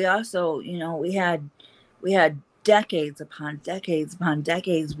true, but we also, you know, we had decades upon decades upon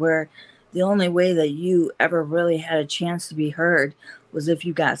decades where the only way that you ever really had a chance to be heard was if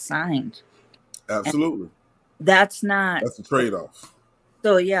you got signed. Absolutely. And that's a trade-off.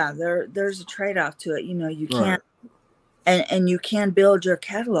 So yeah, there's a trade-off to it. You know, you can't, and you can build your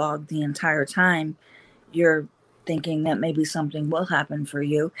catalog the entire time you're thinking that maybe something will happen for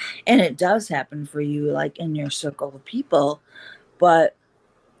you, and it does happen for you, like in your circle of people. But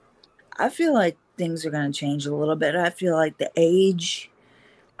I feel like things are going to change a little bit. I feel like the age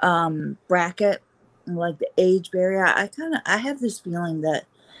bracket, like the age barrier, I have this feeling that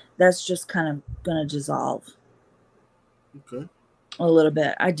that's just kind of going to dissolve. Okay. A little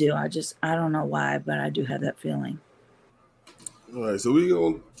bit. I do. I don't know why, but I do have that feeling. All right, so we're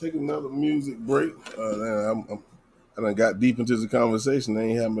going to take another music break. I done got deep into the conversation.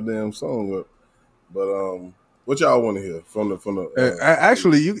 They ain't had my damn song up. But what y'all want to hear from the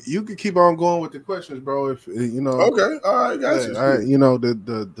actually, you can keep on going with the questions, bro. If you know. Okay, all right, gotcha. You know,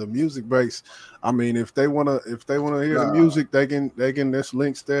 the music breaks. I mean, if they wanna hear the music, they can. There's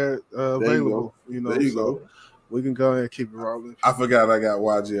links there available. You know, there you go. We can go ahead and keep it rolling. I forgot I got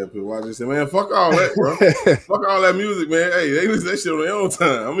YG up here. YG said, man, fuck all that, bro. Fuck all that music, man. Hey, they listen to that shit on their own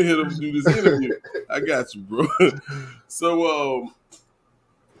time. I'm going to hear them do this interview. I got you, bro. So,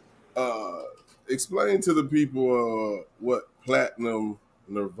 explain to the people what Platinum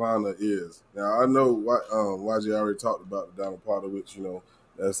Nirvana is. Now, I know YG already talked about the Dhammapada, which, you know,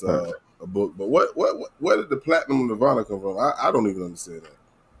 that's a book. But where did the Platinum Nirvana come from? I don't even understand that.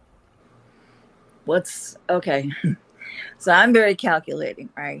 Okay? So I'm very calculating,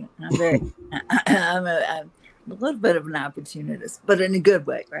 right? I'm a little bit of an opportunist, but in a good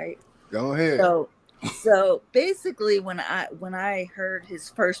way, right? Go ahead. So basically, when I heard his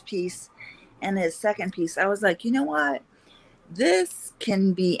first piece and his second piece, I was like, you know what? This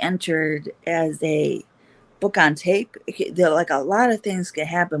can be entered as a book on tape. Like a lot of things can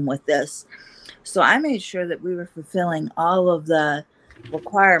happen with this. So I made sure that we were fulfilling all of the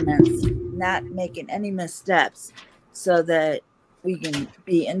requirements, not making any missteps, so that we can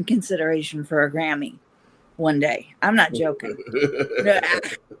be in consideration for a Grammy one day. I'm not joking.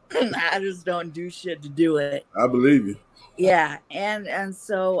 I just don't do shit to do it. I believe you. Yeah, and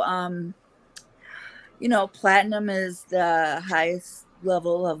so you know, platinum is the highest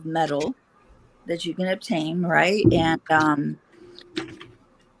level of metal that you can obtain, right? And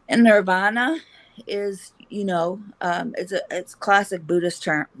Nirvana is, you know, it's classic Buddhist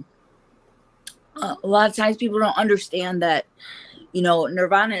term. A lot of times people don't understand that, you know,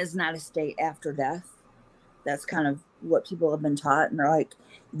 Nirvana is not a state after death. That's kind of what people have been taught, and they're like,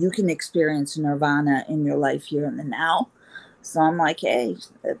 you can experience Nirvana in your life here and the now. So I'm like, hey,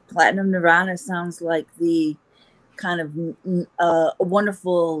 Platinum Nirvana sounds like the kind of a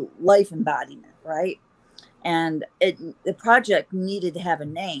wonderful life embodiment, right? And the project needed to have a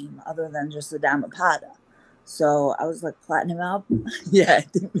name other than just the Dhammapada. So I was like, platinum album? Yeah, I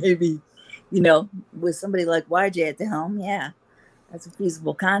think maybe, with somebody like YJ at the helm, yeah, that's a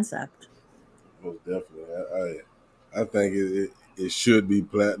feasible concept. Most definitely. I think it should be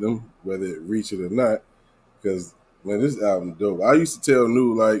platinum, whether it reach it or not. Because, man, this album dope. I used to tell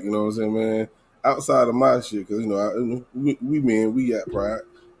New, like, you know what I'm saying, man, outside of my shit, because, we got pride.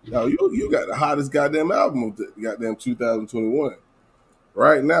 Yo, you got the hottest goddamn album of the goddamn 2021.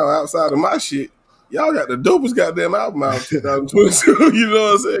 Right now, outside of my shit, y'all got the dopest goddamn album out of 2022. You know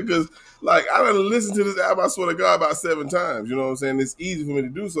what I'm saying? Because, like, I done listened to this album, I swear to God, about 7 times. You know what I'm saying? It's easy for me to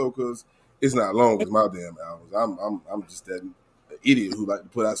do so because it's not long as my damn albums. I'm just that idiot who like to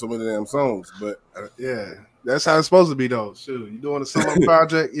put out so many damn songs. But yeah, that's how it's supposed to be, though. Shoot, you doing a solo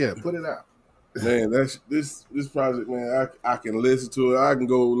project? Yeah, put it out. Man, that's this project, man. I can listen to it. I can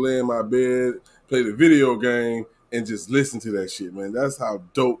go lay in my bed, play the video game, and just listen to that shit, man. That's how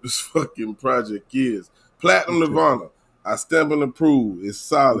dope this fucking project is. Platinum Nirvana. I stamp and approve. It's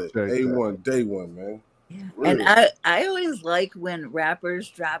solid. A1, day one, man. Yeah. Really. And I always like when rappers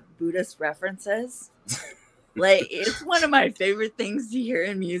drop Buddhist references. Like, it's one of my favorite things to hear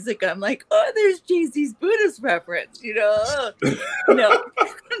in music. I'm like, oh, there's Jay-Z's Buddhist reference,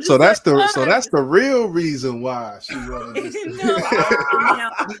 So that's the real reason why she wanted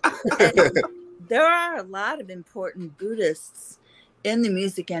this. There are a lot of important Buddhists in the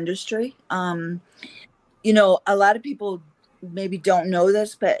music industry. A lot of people maybe don't know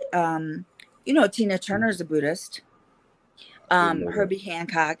this, but Tina Turner is a Buddhist. Herbie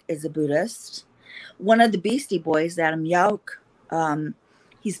Hancock is a Buddhist. One of the Beastie Boys, Adam Yauch,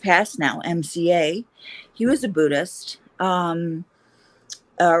 he's passed now, MCA. He was a Buddhist.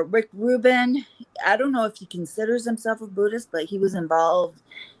 Rick Rubin, I don't know if he considers himself a Buddhist, but he was involved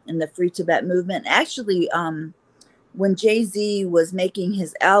in the Free Tibet movement. Actually, when Jay-Z was making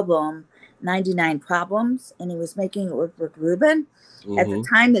his album, 99 Problems, and he was making it with Rick Rubin, at the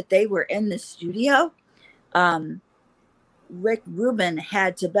time that they were in the studio, Rick Rubin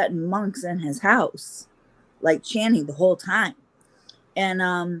had Tibetan monks in his house, like chanting the whole time.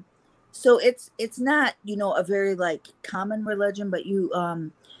 And so it's not, a very like common religion, but you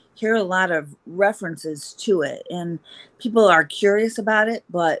hear a lot of references to it and people are curious about it.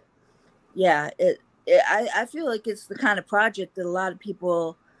 But yeah, I feel like it's the kind of project that a lot of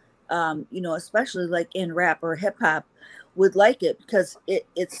people, especially like in rap or hip hop, would like it because it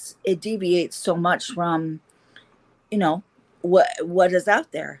deviates so much from, what is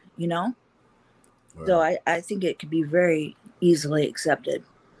out there, Right. So I think it could be very easily accepted.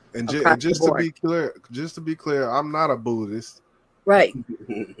 And just to be clear, I'm not a Buddhist. Right.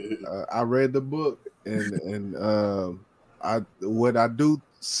 I read the book, and what I do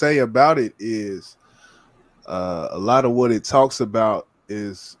say about it is a lot of what it talks about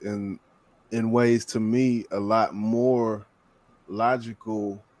is in ways to me a lot more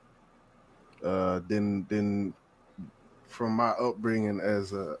logical than from my upbringing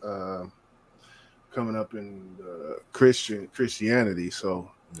as a coming up in Christianity.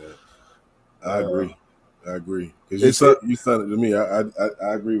 So yeah, I agree. Because you said it to me. I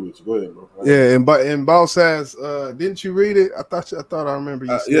agree with you. Go ahead, bro. Yeah, and Boss says, didn't you read it? I thought I remember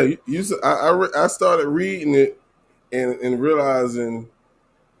you. Yeah, you said I started reading it and realizing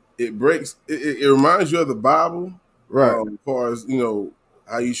it breaks. It reminds you of the Bible, right? As far as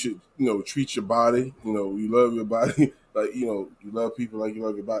how you should treat your body. You love your body. Like, you love people like you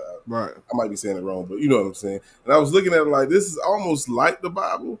love your body. Right. I might be saying it wrong, but you know what I'm saying. And I was looking at it like, this is almost like the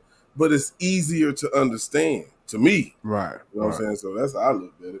Bible, but it's easier to understand to me. Right. You know what I'm saying? So that's how I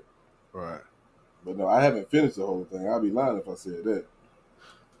looked at it. Right. But no, I haven't finished the whole thing. I'd be lying if I said that.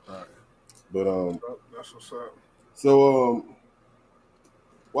 Right. But that's what's up. So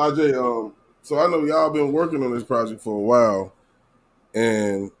YJ, so I know y'all been working on this project for a while,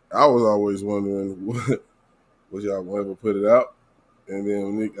 and I was always wondering was y'all gonna ever put it out? And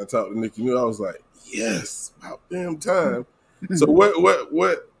then when I talked to Nikki, I was like, yes, about damn time. So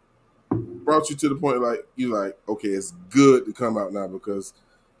what brought you to the point like you like, okay, it's good to come out now? Because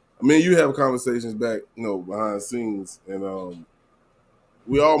I mean, you have conversations back, behind the scenes, and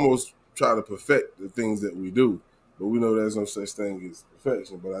we almost try to perfect the things that we do, but we know there's no such thing as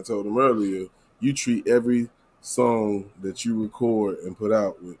perfection. But I told him earlier, you treat every song that you record and put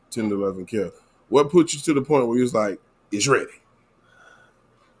out with tender love and care. What put you to the point where you was like, it's ready?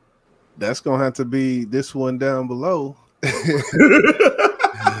 That's gonna have to be this one down below.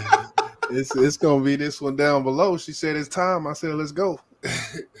 It's gonna be this one down below. She said it's time. I said let's go.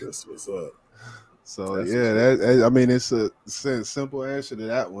 That's what's up. So I mean, it's a simple answer to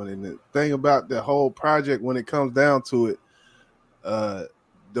that one. And the thing about the whole project, when it comes down to it, the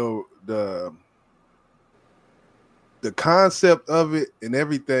the concept of it and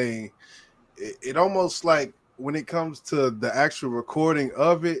everything, it almost like when it comes to the actual recording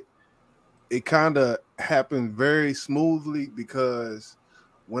of it, it kind of happened very smoothly, because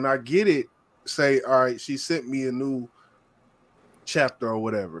when I get it, say, all right, she sent me a new chapter or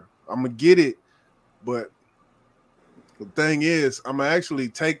whatever, I'm gonna get it, but the thing is, I'm gonna actually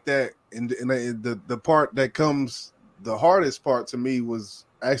take that, and the part that comes, the hardest part to me was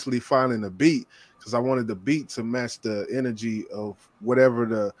actually finding a beat, because I wanted the beat to match the energy of whatever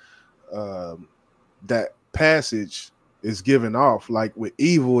the that passage is giving off. Like with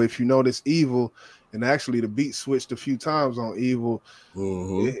Evil, if you notice Evil, and actually the beat switched a few times on Evil,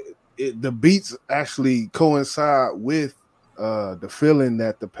 the beats actually coincide with the feeling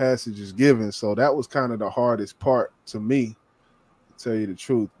that the passage is giving. So that was kind of the hardest part to me, to tell you the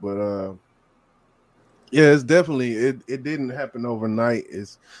truth. But yeah, it's definitely, it didn't happen overnight.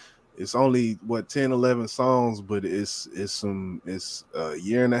 It's only 10, 11 songs, but it's a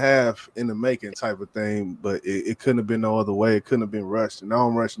year and a half in the making type of thing. But it couldn't have been no other way. It couldn't have been rushed, and I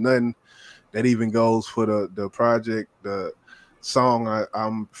don't rush nothing. That even goes for the project, the song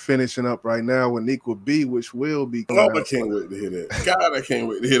I'm finishing up right now with Nikki B, which will be coming out. I can't wait to hear that. God, I can't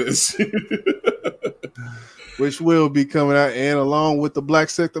wait to hear this. Which will be coming out, and along with the Black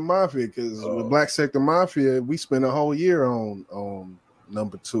Sector Mafia, because with Black Sector Mafia, we spent a whole year on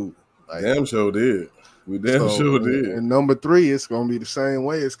number 2. Like, damn sure did. We damn sure did. And number 3, it's gonna be the same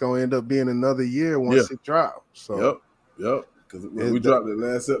way. It's gonna end up being another year once it drops. So yep. Because we dropped it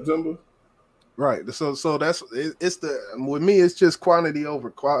last September. Right. So that's it's the, with me, it's just quantity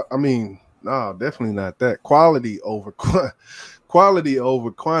over quality. I mean, no, definitely not that. Quality over quality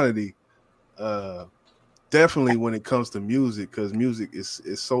over quantity. Definitely when it comes to music, because music is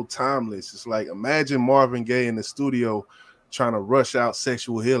so timeless. It's like, imagine Marvin Gaye in the studio trying to rush out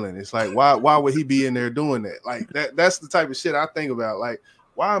Sexual Healing. It's like, why would he be in there doing that? Like that's the type of shit I think about. Like,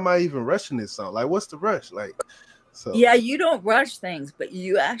 why am I even rushing this song? Like, what's the rush? Like, so yeah, you don't rush things, but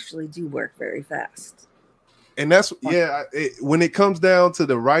you actually do work very fast. And that's when it comes down to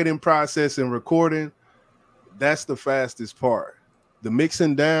the writing process and recording, that's the fastest part. The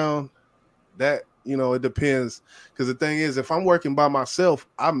mixing down, that, you know, it depends, because the thing is, if I'm working by myself,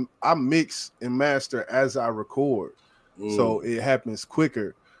 I mix and master as I record, so it happens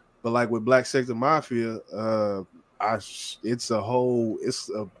quicker. But like with Black Sector Mafia,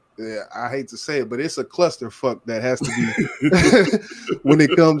 I hate to say it, but it's a clusterfuck that has to be when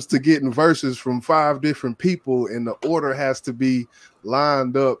it comes to getting verses from 5 different people, and the order has to be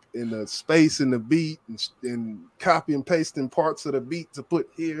lined up in the space in the beat, and copy and pasting parts of the beat to put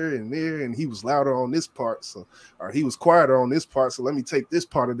here and there. And he was louder on this part, or he was quieter on this part, so let me take this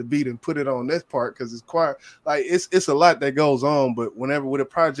part of the beat and put it on this part because it's quiet. Like, it's a lot that goes on. But whenever with a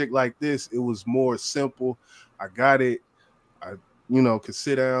project like this, it was more simple. I got it. You know, could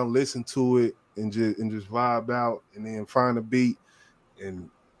sit down, listen to it, and just vibe out, and then find a beat, and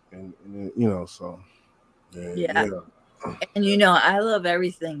you know, so yeah. And you know, I love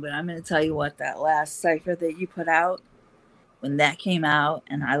everything, but I'm going to tell you what, that last cipher that you put out, when that came out,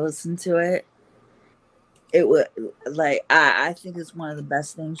 and I listened to it, it was like, I think it's one of the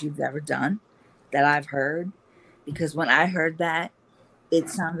best things you've ever done that I've heard, because when I heard that, it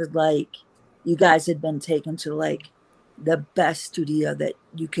sounded like you guys had been taken to like the best studio that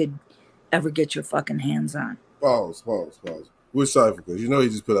you could ever get your fucking hands on. Pause. Which cipher? Because you know he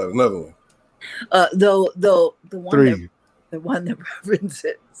just put out another one. The one 3. The one that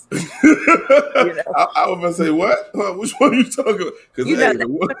references. You know? I was gonna say, what? Which one are you talking about? Because you know,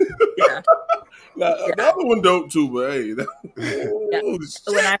 the other one dope too, but hey,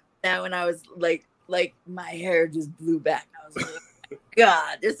 when I was like my hair just blew back. I was like, oh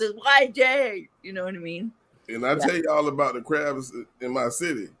God, this is YJ. You know what I mean? And I tell y'all about the crabs in my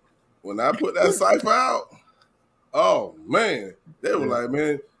city. When I put that cipher out, oh man, they were like,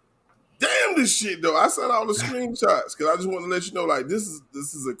 man, damn this shit though. I sent all the screenshots because I just want to let you know, like, this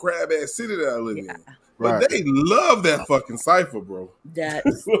is a crab ass city that I live in. But they love that fucking cipher, bro. That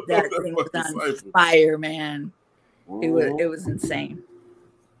thing was on fire, man. It was insane.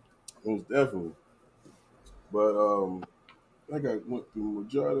 Most definitely. But I think I went through the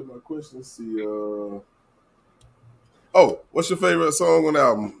majority of my questions. See, what's your favorite song on the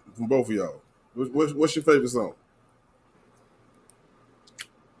album from both of y'all? What's your favorite song?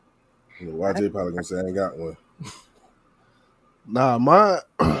 You know, YJ probably gonna say I ain't got one. Nah, my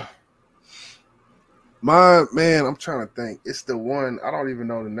man, I'm trying to think. It's the one, I don't even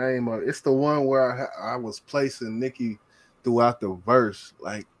know the name of it. It's the one where I was placing Nikki throughout the verse.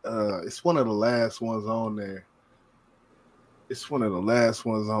 Like, it's one of the last ones on there. It's one of the last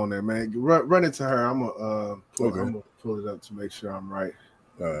ones on there, man. Run into her. I'm gonna pull it up to make sure I'm right.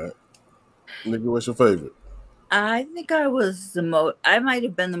 All right. Nikki, what's your favorite? I think I was I might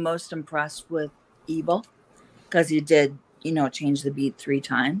have been the most impressed with Evil, because he did, change the beat 3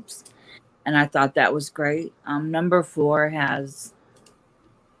 times. And I thought that was great. Number 4 has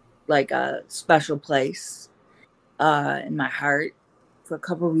like a special place in my heart for a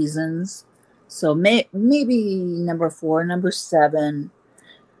couple reasons. So maybe number 4, number 7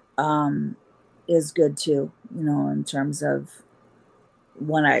 is good too, in terms of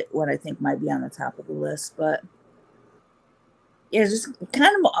what I think might be on the top of the list. But yeah, just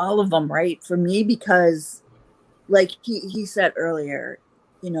kind of all of them, right? For me, because like he said earlier,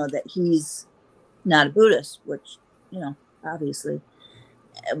 that he's not a Buddhist, which, obviously,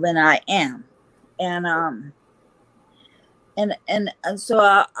 when I am. And so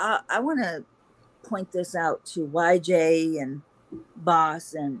I want to point this out to YJ and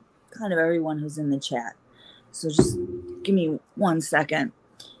Boss and kind of everyone who's in the chat. So just give me 1 second.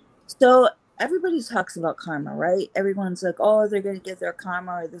 So everybody talks about karma, right? Everyone's like, oh, they're going to get their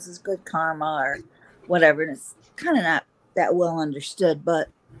karma, or this is good karma, or whatever. And it's kind of not that well understood, but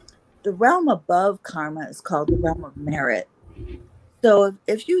the realm above karma is called the realm of merit. So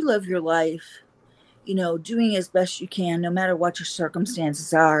if you live your life, doing as best you can, no matter what your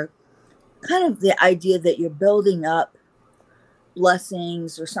circumstances are, kind of the idea that you're building up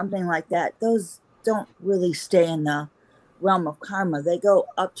blessings or something like that, those don't really stay in the realm of karma. They go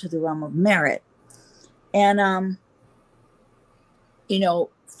up to the realm of merit. And,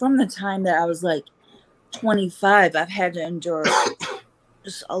 from the time that I was like 25, I've had to endure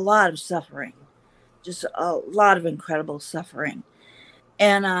just a lot of suffering, just a lot of incredible suffering.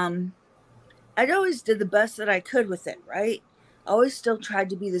 And I always did the best that I could with it, right? I always still tried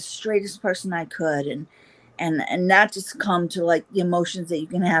to be the straightest person I could and not just succumb to like the emotions that you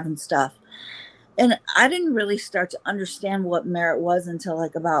can have and stuff. And I didn't really start to understand what merit was until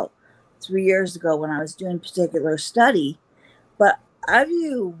like about 3 years ago when I was doing particular study. But I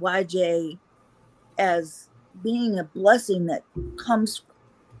view YJ as being a blessing that comes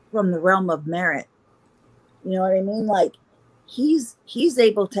from the realm of merit. You know what I mean? Like he's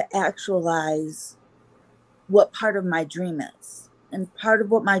able to actualize what part of my dream is. And part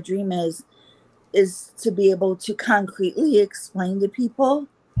of what my dream is to be able to concretely explain to people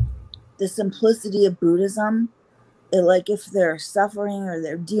the simplicity of Buddhism. Like if they're suffering or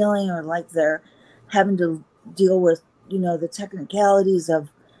they're dealing or like they're having to deal with, the technicalities of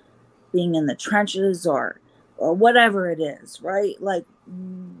being in the trenches or whatever it is, right? Like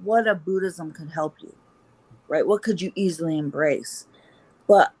what a Buddhism could help you, right? What could you easily embrace?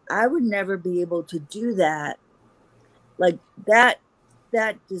 But I would never be able to do that. Like that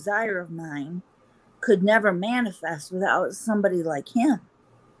desire of mine could never manifest without somebody like him.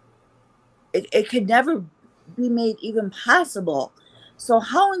 It could never be made even possible. So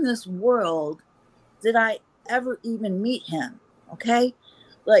how in this world did I ever even meet him? Okay?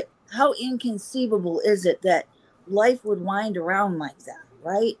 Like how inconceivable is it that life would wind around like that,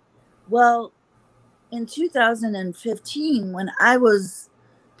 right? Well, in 2015, when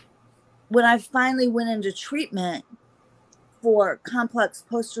I finally went into treatment for complex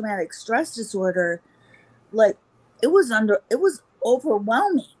post-traumatic stress disorder, like it was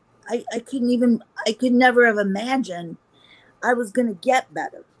overwhelming. I could never have imagined I was going to get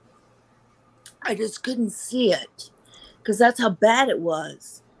better. I just couldn't see it because that's how bad it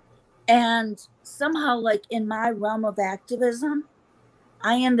was. And somehow, like in my realm of activism,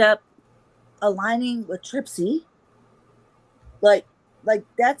 I end up aligning with Tripsy. Like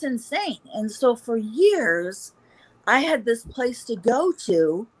that's insane. And so for years, I had this place to go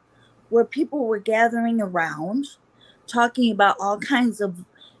to where people were gathering around, talking about all kinds of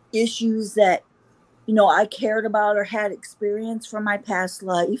issues that, I cared about or had experienced from my past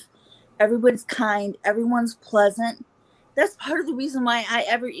life. Everybody's kind. Everyone's pleasant. That's part of the reason why I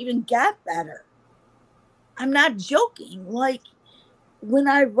ever even got better. I'm not joking. Like when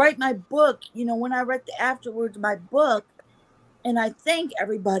I write my book, when I write the afterwards of my book, and I thank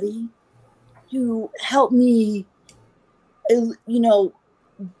everybody who helped me,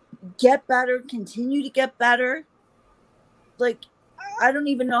 get better, continue to get better. Like, I don't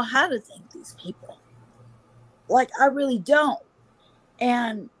even know how to thank these people. Like, I really don't.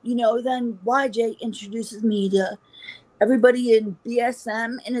 And, then YJ introduces me to everybody in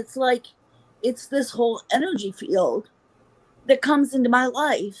BSM. And it's like, it's this whole energy field that comes into my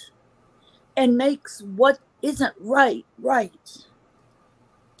life and makes what isn't right.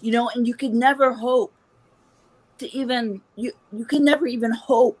 And you could never hope to even, you can never even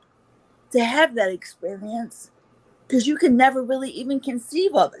hope to have that experience because you can never really even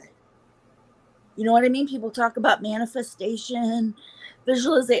conceive of it. You know what I mean? People talk about manifestation,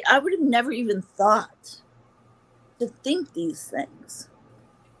 visualization. I would have never even thought to think these things.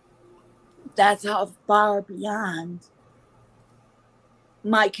 That's how far beyond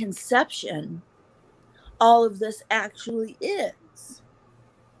my conception all of this actually is.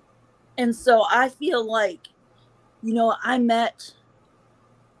 And so I feel like, you know, I met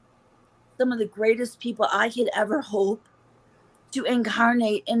some of the greatest people I could ever hope to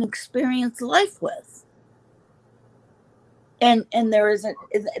incarnate and experience life with. And they're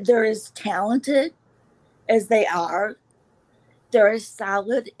as talented as they are. They're as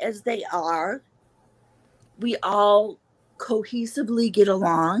solid as they are. We all cohesively get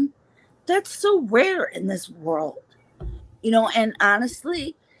along. That's so rare in this world. You know, and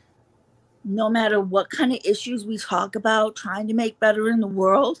honestly, no matter what kind of issues we talk about, trying to make better in the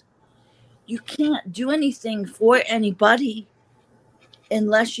world, you can't do anything for anybody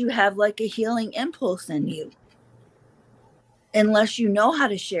unless you have like a healing impulse in you. Unless you know how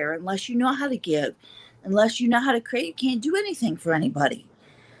to share, unless you know how to give, unless you know how to create, you can't do anything for anybody.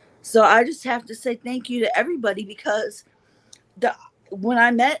 So I just have to say thank you to everybody, because when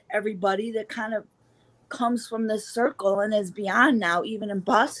I met everybody that kind of comes from this circle and is beyond now, even in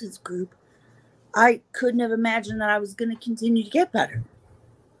Boss's group, I couldn't have imagined that I was going to continue to get better.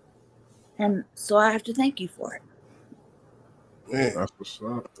 And so I have to thank you for it. Man, That's what's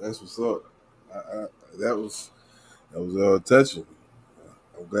up. that's what's up. That was touching.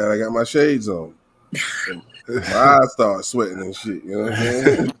 I'm glad I got my shades on. My eyes start sweating and shit. You know what I'm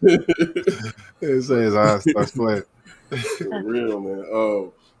saying? It says I start sweating. For real,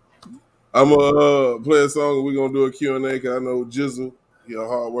 man. I'm gonna play a song and we're gonna do a Q&A, because I know Jizzle, he a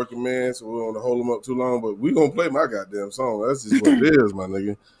hard working man, so we don't want to hold him up too long, but we're gonna play my goddamn song. That's just what it is, my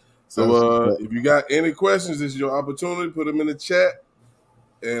nigga. So if you got any questions, this is your opportunity. Put them in the chat.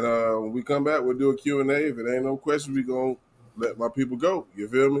 And when we come back, we'll do a Q&A. If it ain't no questions, we're going to let my people go. You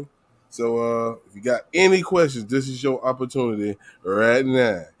feel me? So if you got any questions, this is your opportunity right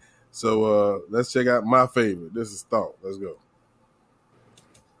now. So let's check out my favorite. This is Thought. Let's go.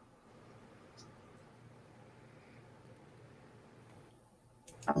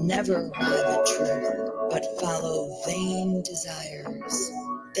 Never ride the truth, but follow vain desires.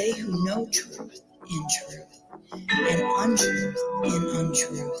 They who know truth in truth, and untruth in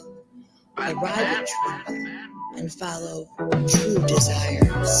untruth, arrive at truth and follow true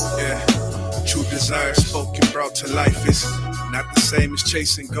desires. Yeah, true desire spoken, brought to life is not the same as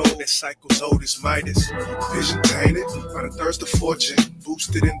chasing gold that cycles old as Midas. Vision tainted by the thirst of fortune,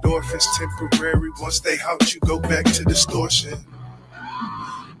 boosted endorphins temporary. Once they halt, you go back to distortion.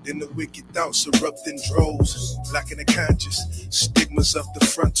 Then the wicked thoughts erupt in droves, lacking the conscious stigmas of the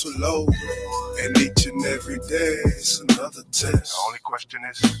frontal lobe. And each and every day is another test. The only question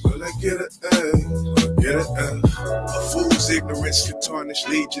is, will I get an A or get an F? A fool's ignorance can tarnish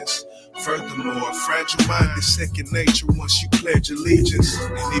legions. Furthermore, a fragile mind is second nature once you pledge allegiance.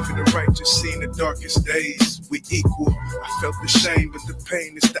 And even the righteous see in the darkest days, we equal. I felt the shame, but the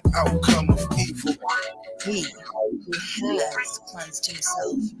pain is the outcome of evil. He who has cleansed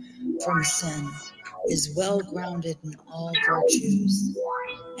himself from sin is well grounded in all virtues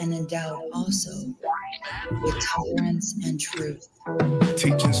and endowed also with tolerance and truth.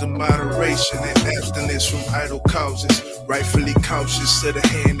 Teachings of moderation and abstinence from idle causes, rightfully cautious of the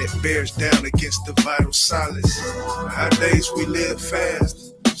hand that bears down against the vital solace. Nowadays we live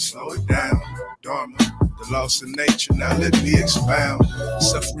fast, slow it down. Dharma, the loss of nature, now let me expound.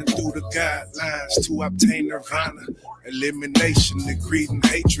 Suffering through the guidelines to obtain Nirvana. Elimination, the greed and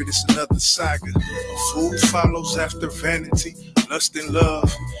hatred is another saga. A fool follows after vanity, lust and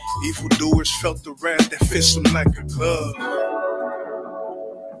love. Evildoers felt the wrath that fits them like a glove.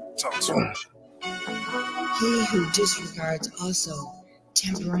 Talk to him. He who disregards also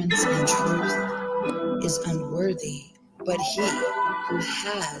temperance and truth is unworthy, but he who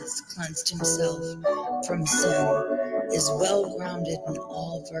has cleansed himself from sin is well grounded in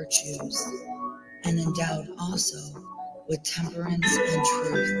all virtues and endowed also with temperance and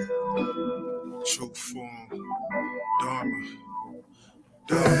truth. True form, Dharma.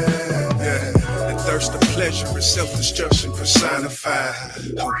 Yeah. The thirst of pleasure is self-destruction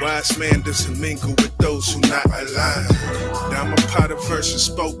personified. A wise man doesn't mingle with those who not aligned. Dhammapada verses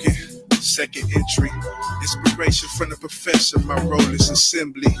spoken, second entry. Inspiration from the professor, my role is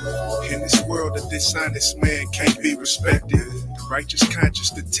assembly. In this world, a dishonest man can't be respected. The righteous conscious,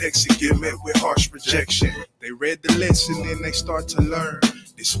 the text, and get met with harsh rejection. They read the lesson and they start to learn.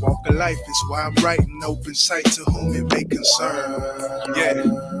 This walk of life is why I'm writing open sight to whom it may concern.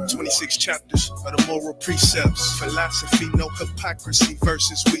 Yeah, 26 chapters of the moral precepts. Philosophy, no hypocrisy,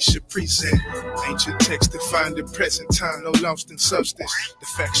 verses we should present. Ancient text defined in present time, no lost in substance. The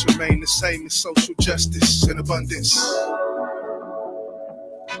facts remain the same as social justice and abundance.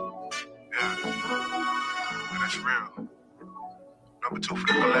 Yeah, that's real. Number 2 for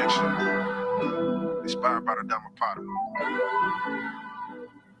the collection. Inspired by the Dhammapada.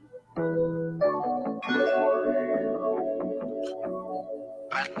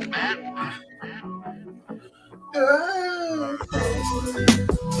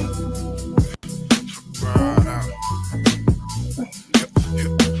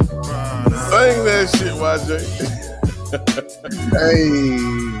 Sing that shit, YJ.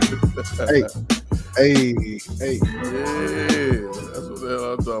 Hey. Yeah, that's what the hell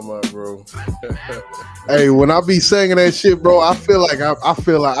I'm talking about, bro. Hey, when I be singing that shit, bro, I feel like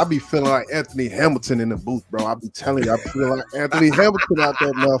I be feeling like Anthony Hamilton in the booth, bro. I be telling you, I feel like Anthony Hamilton out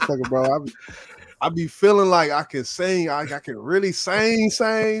that motherfucker, bro. I be feeling like I can sing, I can really sing,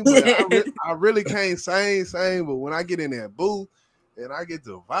 but I really can't sing. But when I get in that booth and I get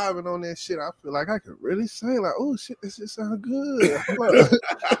to vibing on that shit, I feel like I can really sing. Like, oh shit, this shit sound good.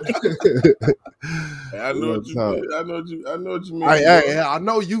 I know what you mean. I know what you mean. I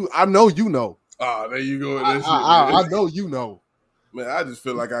know you know. Ah, there you go. I know you know. Man, I just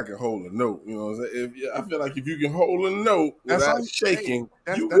feel like I can hold a note. You know what I'm saying? I feel like if you can hold a note without shaking,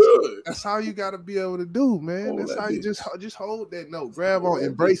 you good. That's how you got to be able to do, man. That's how you just hold that note. Grab on,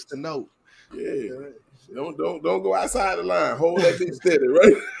 embrace the note. Yeah. Don't go outside the line. Hold that thing steady,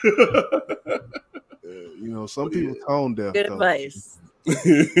 right? You know, some people tone deaf. Good advice.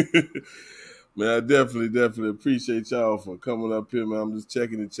 Man, I definitely appreciate y'all for coming up here, man. I'm just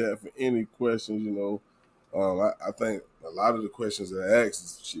checking the chat for any questions, you know. I think a lot of the questions that I asked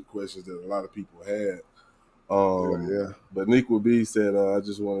is shit questions that a lot of people had. But Nikki B said, I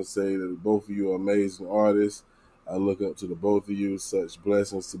just want to say that both of you are amazing artists. I look up to the both of you. Such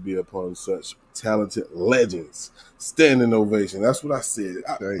blessings to be upon such talented legends. Standing ovation. That's what I said.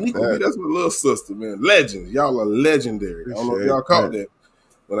 Nikki B, that's my little sister, man. Legends. Y'all are legendary. I don't know if y'all caught that.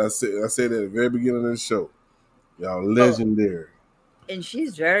 But I said that at the very beginning of the show. Y'all legendary. And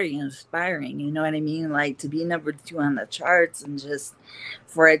she's very inspiring, you know what I mean? Like to be number 2 on the charts and just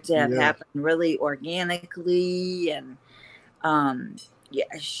for it to have happened really organically. And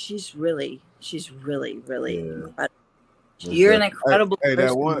she's really incredible. You're an incredible person.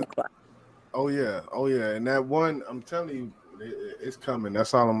 That one, oh yeah. And that one, I'm telling you, it's coming.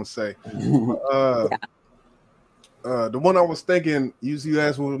 That's all I'm gonna say. The one I was thinking, you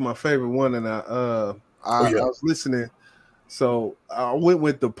asked what was my favorite one, and I was listening. So I went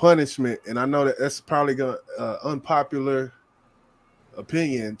with The Punishment, and I know that's probably gonna unpopular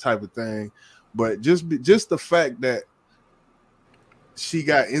opinion type of thing, but just the fact that she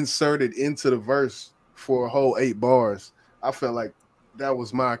got inserted into the verse for a whole 8 bars, I felt like that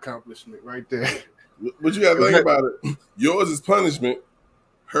was my accomplishment right there. But you gotta think about it. Yours is punishment,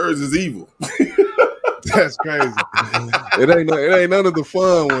 hers is evil. That's crazy. It ain't none of the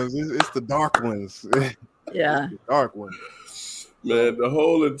fun ones. It's the dark ones. Yeah, the dark ones. Man, the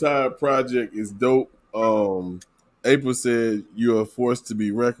whole entire project is dope. April said you are a force to be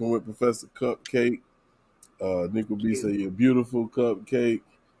reckoned with, Professor Cupcake. Nikki B said you're a beautiful Cupcake.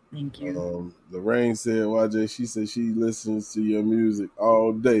 Thank you. Lorraine said, YJ, she said she listens to your music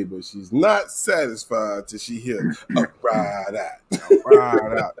all day, but she's not satisfied till she hears Ride Out.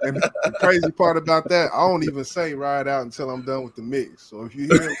 Ride Out. And the crazy part about that, I don't even say Ride Out until I'm done with the mix. So if you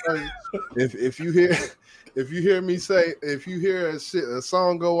hear if you hear me say, if you hear a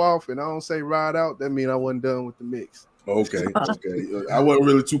song go off and I don't say Ride Out, that means I wasn't done with the mix. Okay. I wasn't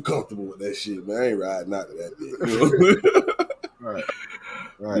really too comfortable with that shit, man. I ain't riding out to that bit. You know? Right.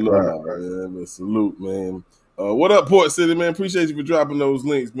 Man. Salute, man. What up, Port City, man? Appreciate you for dropping those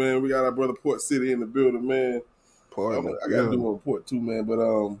links, man. We got our brother Port City in the building, man. I gotta do a report too, man. But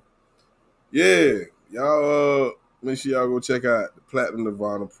y'all make sure y'all go check out the Platinum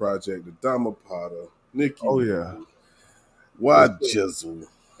Nirvana project, the Dhammapada, Nikki. Oh yeah. Why Jizzle?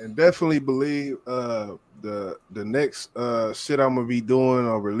 And definitely believe the next shit I'm gonna be doing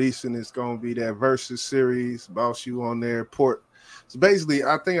or releasing is gonna be that Versus series, Boss You on there, Port. So basically,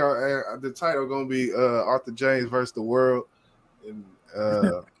 I think the title gonna be Arthur James versus the World, and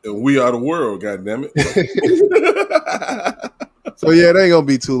we are the world. God damn it! So yeah, it ain't gonna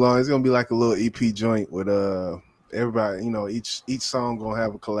be too long. It's gonna be like a little EP joint with everybody. You know, each song gonna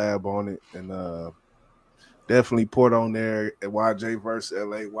have a collab on it, and definitely Port on there. YJ versus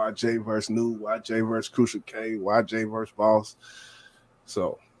LA, YJ versus New, YJ versus Crucial K, YJ versus Boss.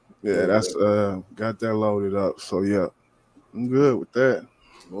 So yeah, that's got that loaded up. So yeah, I'm good with that.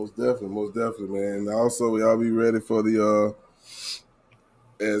 Most definitely, man. And also, y'all be ready for the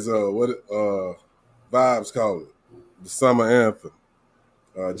Vibes call it, the summer anthem.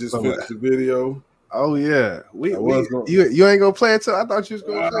 Just finished the video. Oh yeah, you ain't gonna play it till I thought you was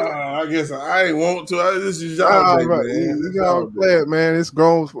gonna play it. I guess I ain't want to. This is y'all, man. You gotta play it, man. It's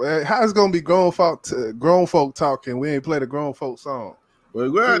grown. How's it gonna be grown folk talking? We ain't played a grown folk song. Well,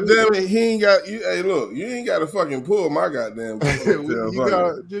 goddamn it, he ain't got you. Hey, look, you ain't got to fucking pull my goddamn.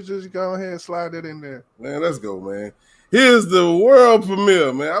 Just go ahead and slide it in there, man. Let's go, man. Here's the world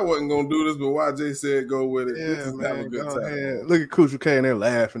premiere, man. I wasn't gonna do this, but YJ said go with it. Yeah, man. Have a good time. Ahead. Look at Coochie K and they're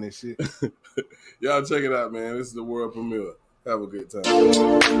laughing and shit. Y'all check it out, man. This is the world premiere. Have a good time.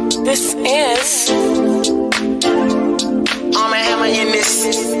 This is Arm & Hammer in this.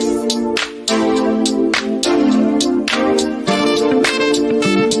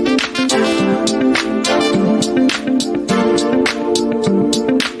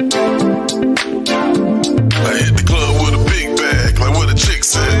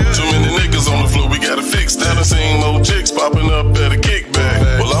 Too many niggas on the floor, we gotta fix that. I seen more chicks popping up at a kickback.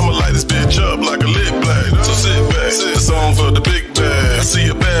 Well, I'ma light this bitch up like a lit black. So sit back, the song for the big bag. I see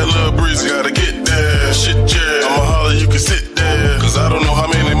a bad little breeze, gotta get there. Shit, yeah, I'ma holler, you can sit there. Cause I don't know how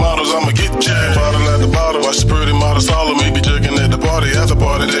many models I'ma get, yeah. Bottle at the bottom, watch the pretty models follow me. Be jerking at the party, after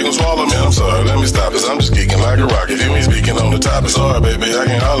party, they gon' swallow me. I'm sorry, let me stop this, I'm just geeking like a rocket. If you ain't speaking on the top, it's hard, baby, I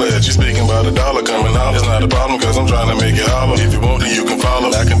can't holler at you. Speaking about a dollar coming out, it's not a problem, cause I'm trying to make it holler. If you want, then you can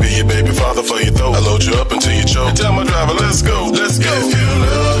follow. I can be your baby father for your throat. I load you up until you choke. And tell my driver, let's go, let's go. If you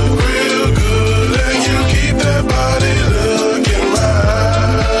look real good and you keep that body looking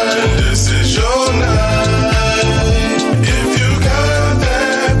right, this is your night. If you got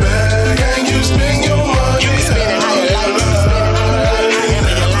that bag and you spend your money, you can spend it how you like. You can spend it however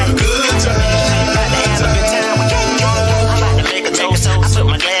you like. Good time. About to have a good time. I'm about to make a toast. I put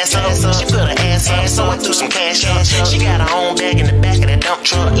my glass up. She put her ass up, so I threw some cash up. She got her own bag in the back of that dump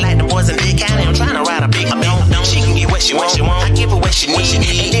truck. Like the boys in Big County, I'm trying to ride a big dump. She can get what she want. I give her what she needs. And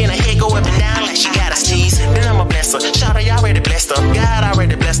then her head go up and down like she got a sneeze. Then I'ma bless her. Shawty already blessed her. God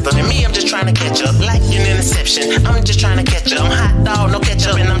already blessed her. And me, I'm just trying to catch up. Like an interception. I'm just trying to catch up. I'm hot dog, no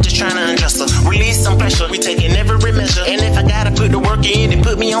ketchup. And I'm just trying to undress her. Release some pressure. We taking every measure. And if I gotta put the work in and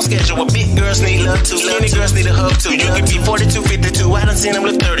put me on schedule. Well, big girls need love too. Skinny girls need a hug too. You can be 42, 52. I done seen them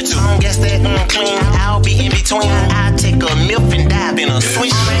look 32. I don't guess that clean. I'll be in between. I'll take a milk and dive in a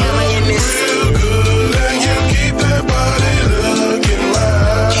switch. In this. Feel good and you keep that body looking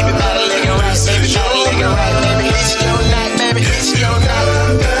right. Keep it body looking right, baby. Body looking right, baby. It's your night, baby. It's your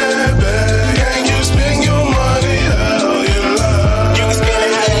night. That bag and you spend your money how you like. You can spend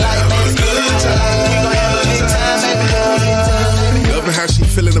it how you like, baby. Good time. We gon' have a good time, baby. Loving how she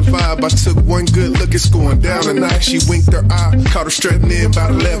feeling the vibe. I took one good look, it's going down tonight. She winked her eye, caught her strutting in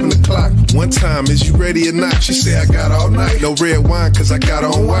about 11 o'clock. One time, is you ready or not? She said, I got all night. No red wine, cause I got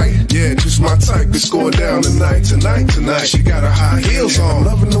on white. Yeah, just my type, it's going down tonight. Tonight. She got her high heels on.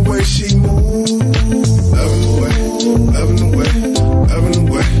 Loving the way she moves. Loving the way, loving the way, loving the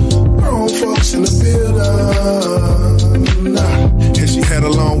way. Grown folks in the building. And she had a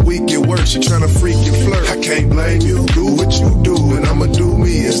long week at work, she tryna freak and flirt. I can't blame you, do what you do, and I'ma do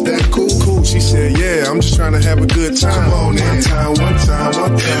me, is that cool? She said, yeah, I'm just tryna have a good time. Come on, one time.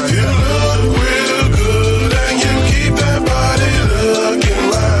 If you look real good and you keep that body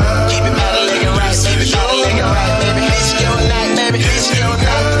looking right. Keep it body looking right, baby. Body looking right, baby. It's your night, baby. It's your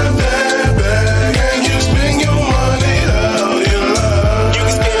night. That bag and you spend your money how you like. You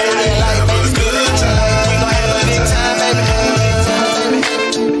can spend it how you like, baby. Good time. We gon' have a good time, baby.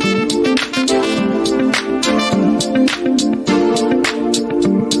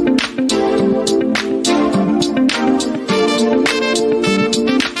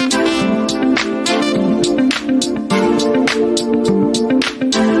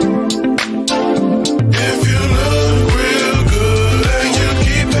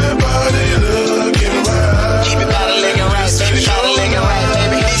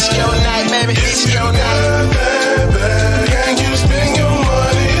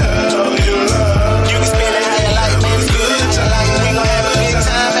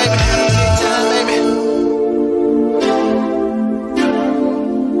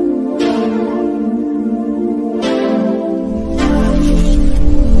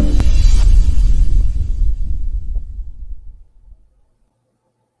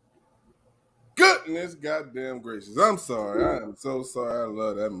 Goodness goddamn gracious. I'm sorry. I am so sorry. I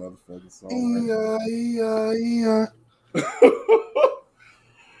love that motherfucking song.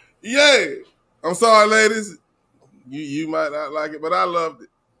 Yay. I'm sorry, ladies. You might not like it, but I loved it.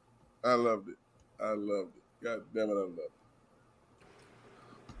 I loved it. God damn it, I loved it.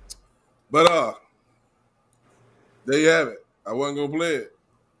 But there you have it. I wasn't gonna play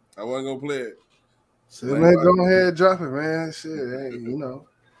it. So man, go ahead and drop it, man. Shit, hey, you know.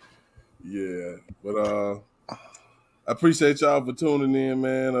 Yeah, but I appreciate y'all for tuning in,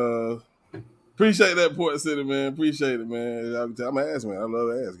 man. Appreciate that Port City, man. Appreciate it, man. I'm an ass man. I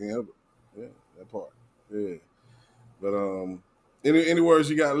love ass. Can't help it. Yeah, that part. Yeah. But any words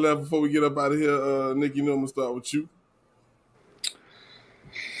you got left before we get up out of here, Nikki? You know I'm gonna start with you.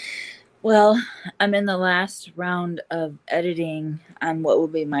 Well, I'm in the last round of editing on what will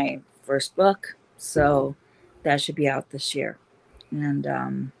be my first book, so that should be out this year,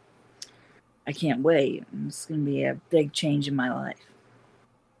 and I can't wait. It's going to be a big change in my life.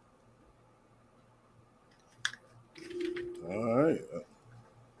 All right,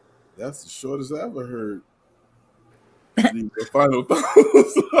 that's the shortest I ever heard. The final thoughts.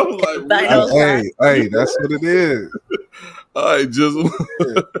 I was like, hey, that's what it is. All right, Jizzle.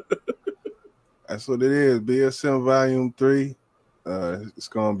 That's what it is. BSM Volume 3. It's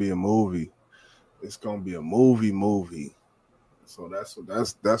gonna be a movie. It's gonna be a movie. So that's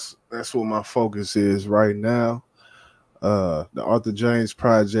what my focus is right now. The Arthur James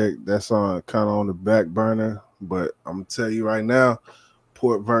project, that's on kind of on the back burner. But I'm gonna tell you right now,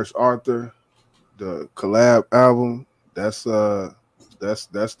 Port vs. Arthur, the collab album, that's the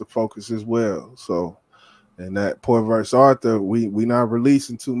focus as well. So, and that Port vs. Arthur, we not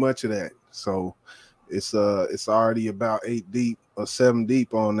releasing too much of that. So it's already about 8 deep or 7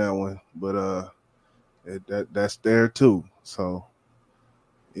 deep on that one. But that's there too. So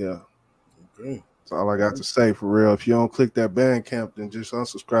yeah. Okay. That's all I got to say for real. If you don't click that Bandcamp, then just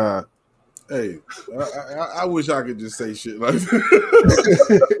unsubscribe. Hey, I wish I could just say shit like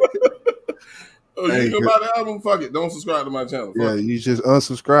that. Oh, you can buy the album? Fuck it. Don't subscribe to my channel. Yeah, you just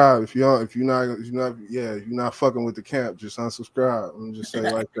unsubscribe. If you're not fucking with the camp, just unsubscribe. I'm just say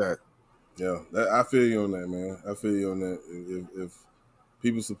like that. Yeah, I feel you on that, man. I feel you on that. If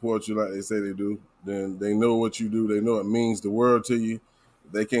people support you like they say they do, then they know what you do. They know it means the world to you.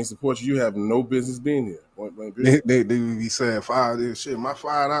 If they can't support you, you have no business being here. Point blank period. They be saying shit. My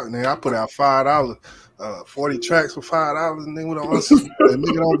 $5. Nigga, I put out $5, 40 tracks for $5, and then we don't unsubscribe.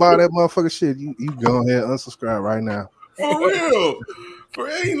 Nigga don't buy that motherfucker shit. You go ahead and unsubscribe right now. For real. For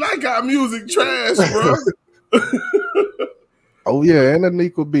ain't like our music trash, bro. Oh yeah, and the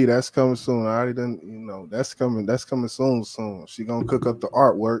Nikki B, that's coming soon. I already done, that's coming soon. She gonna cook up the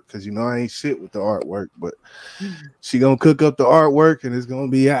artwork because I ain't shit with the artwork, but she gonna cook up the artwork and it's gonna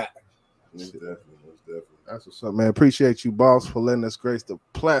be out. Most definitely. That's what's up, man. Appreciate you, boss, for letting us grace the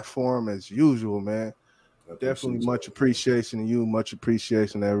platform as usual, man. Definitely much appreciation to you, much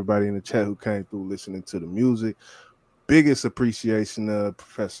appreciation to everybody in the chat who came through listening to the music. Biggest appreciation to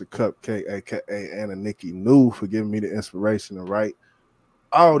Professor Cupcake, aka Anna Nikki New, for giving me the inspiration to write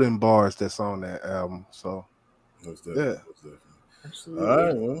all them bars that's on that album. So, Most definitely. Absolutely. All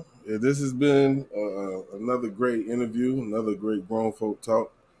right, well, this has been another great interview, another great grown folk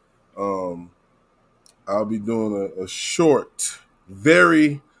talk. I'll be doing a short,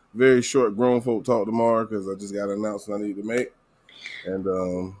 very, very short grown folk talk tomorrow because I just got an announcement I need to make, and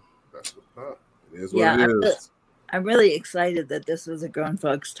that's what's up. It is what it is. I'm really excited that this was a grown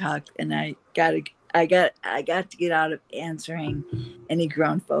folks talk, and I got to get out of answering any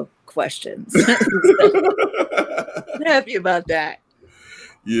grown folk questions. I'm happy about that.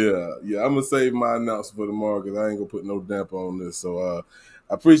 Yeah. I'm gonna save my announcement for tomorrow because I ain't gonna put no damper on this. So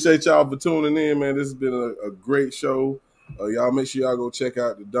I appreciate y'all for tuning in, man. This has been a great show. Y'all make sure y'all go check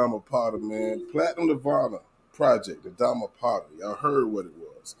out the Dhammapada, man. Platinum Nirvana project, the Dhammapada. Y'all heard what it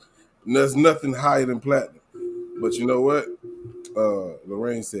was. And there's nothing higher than platinum. But you know what?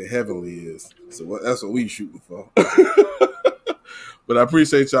 Lorraine said heavenly is. So that's what we shooting for. But I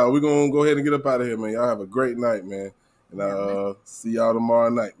appreciate y'all. We're going to go ahead and get up out of here, man. Y'all have a great night, man. And I'll see y'all tomorrow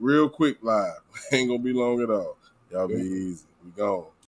night. Real quick live. Ain't going to be long at all. Y'all be easy. We gone.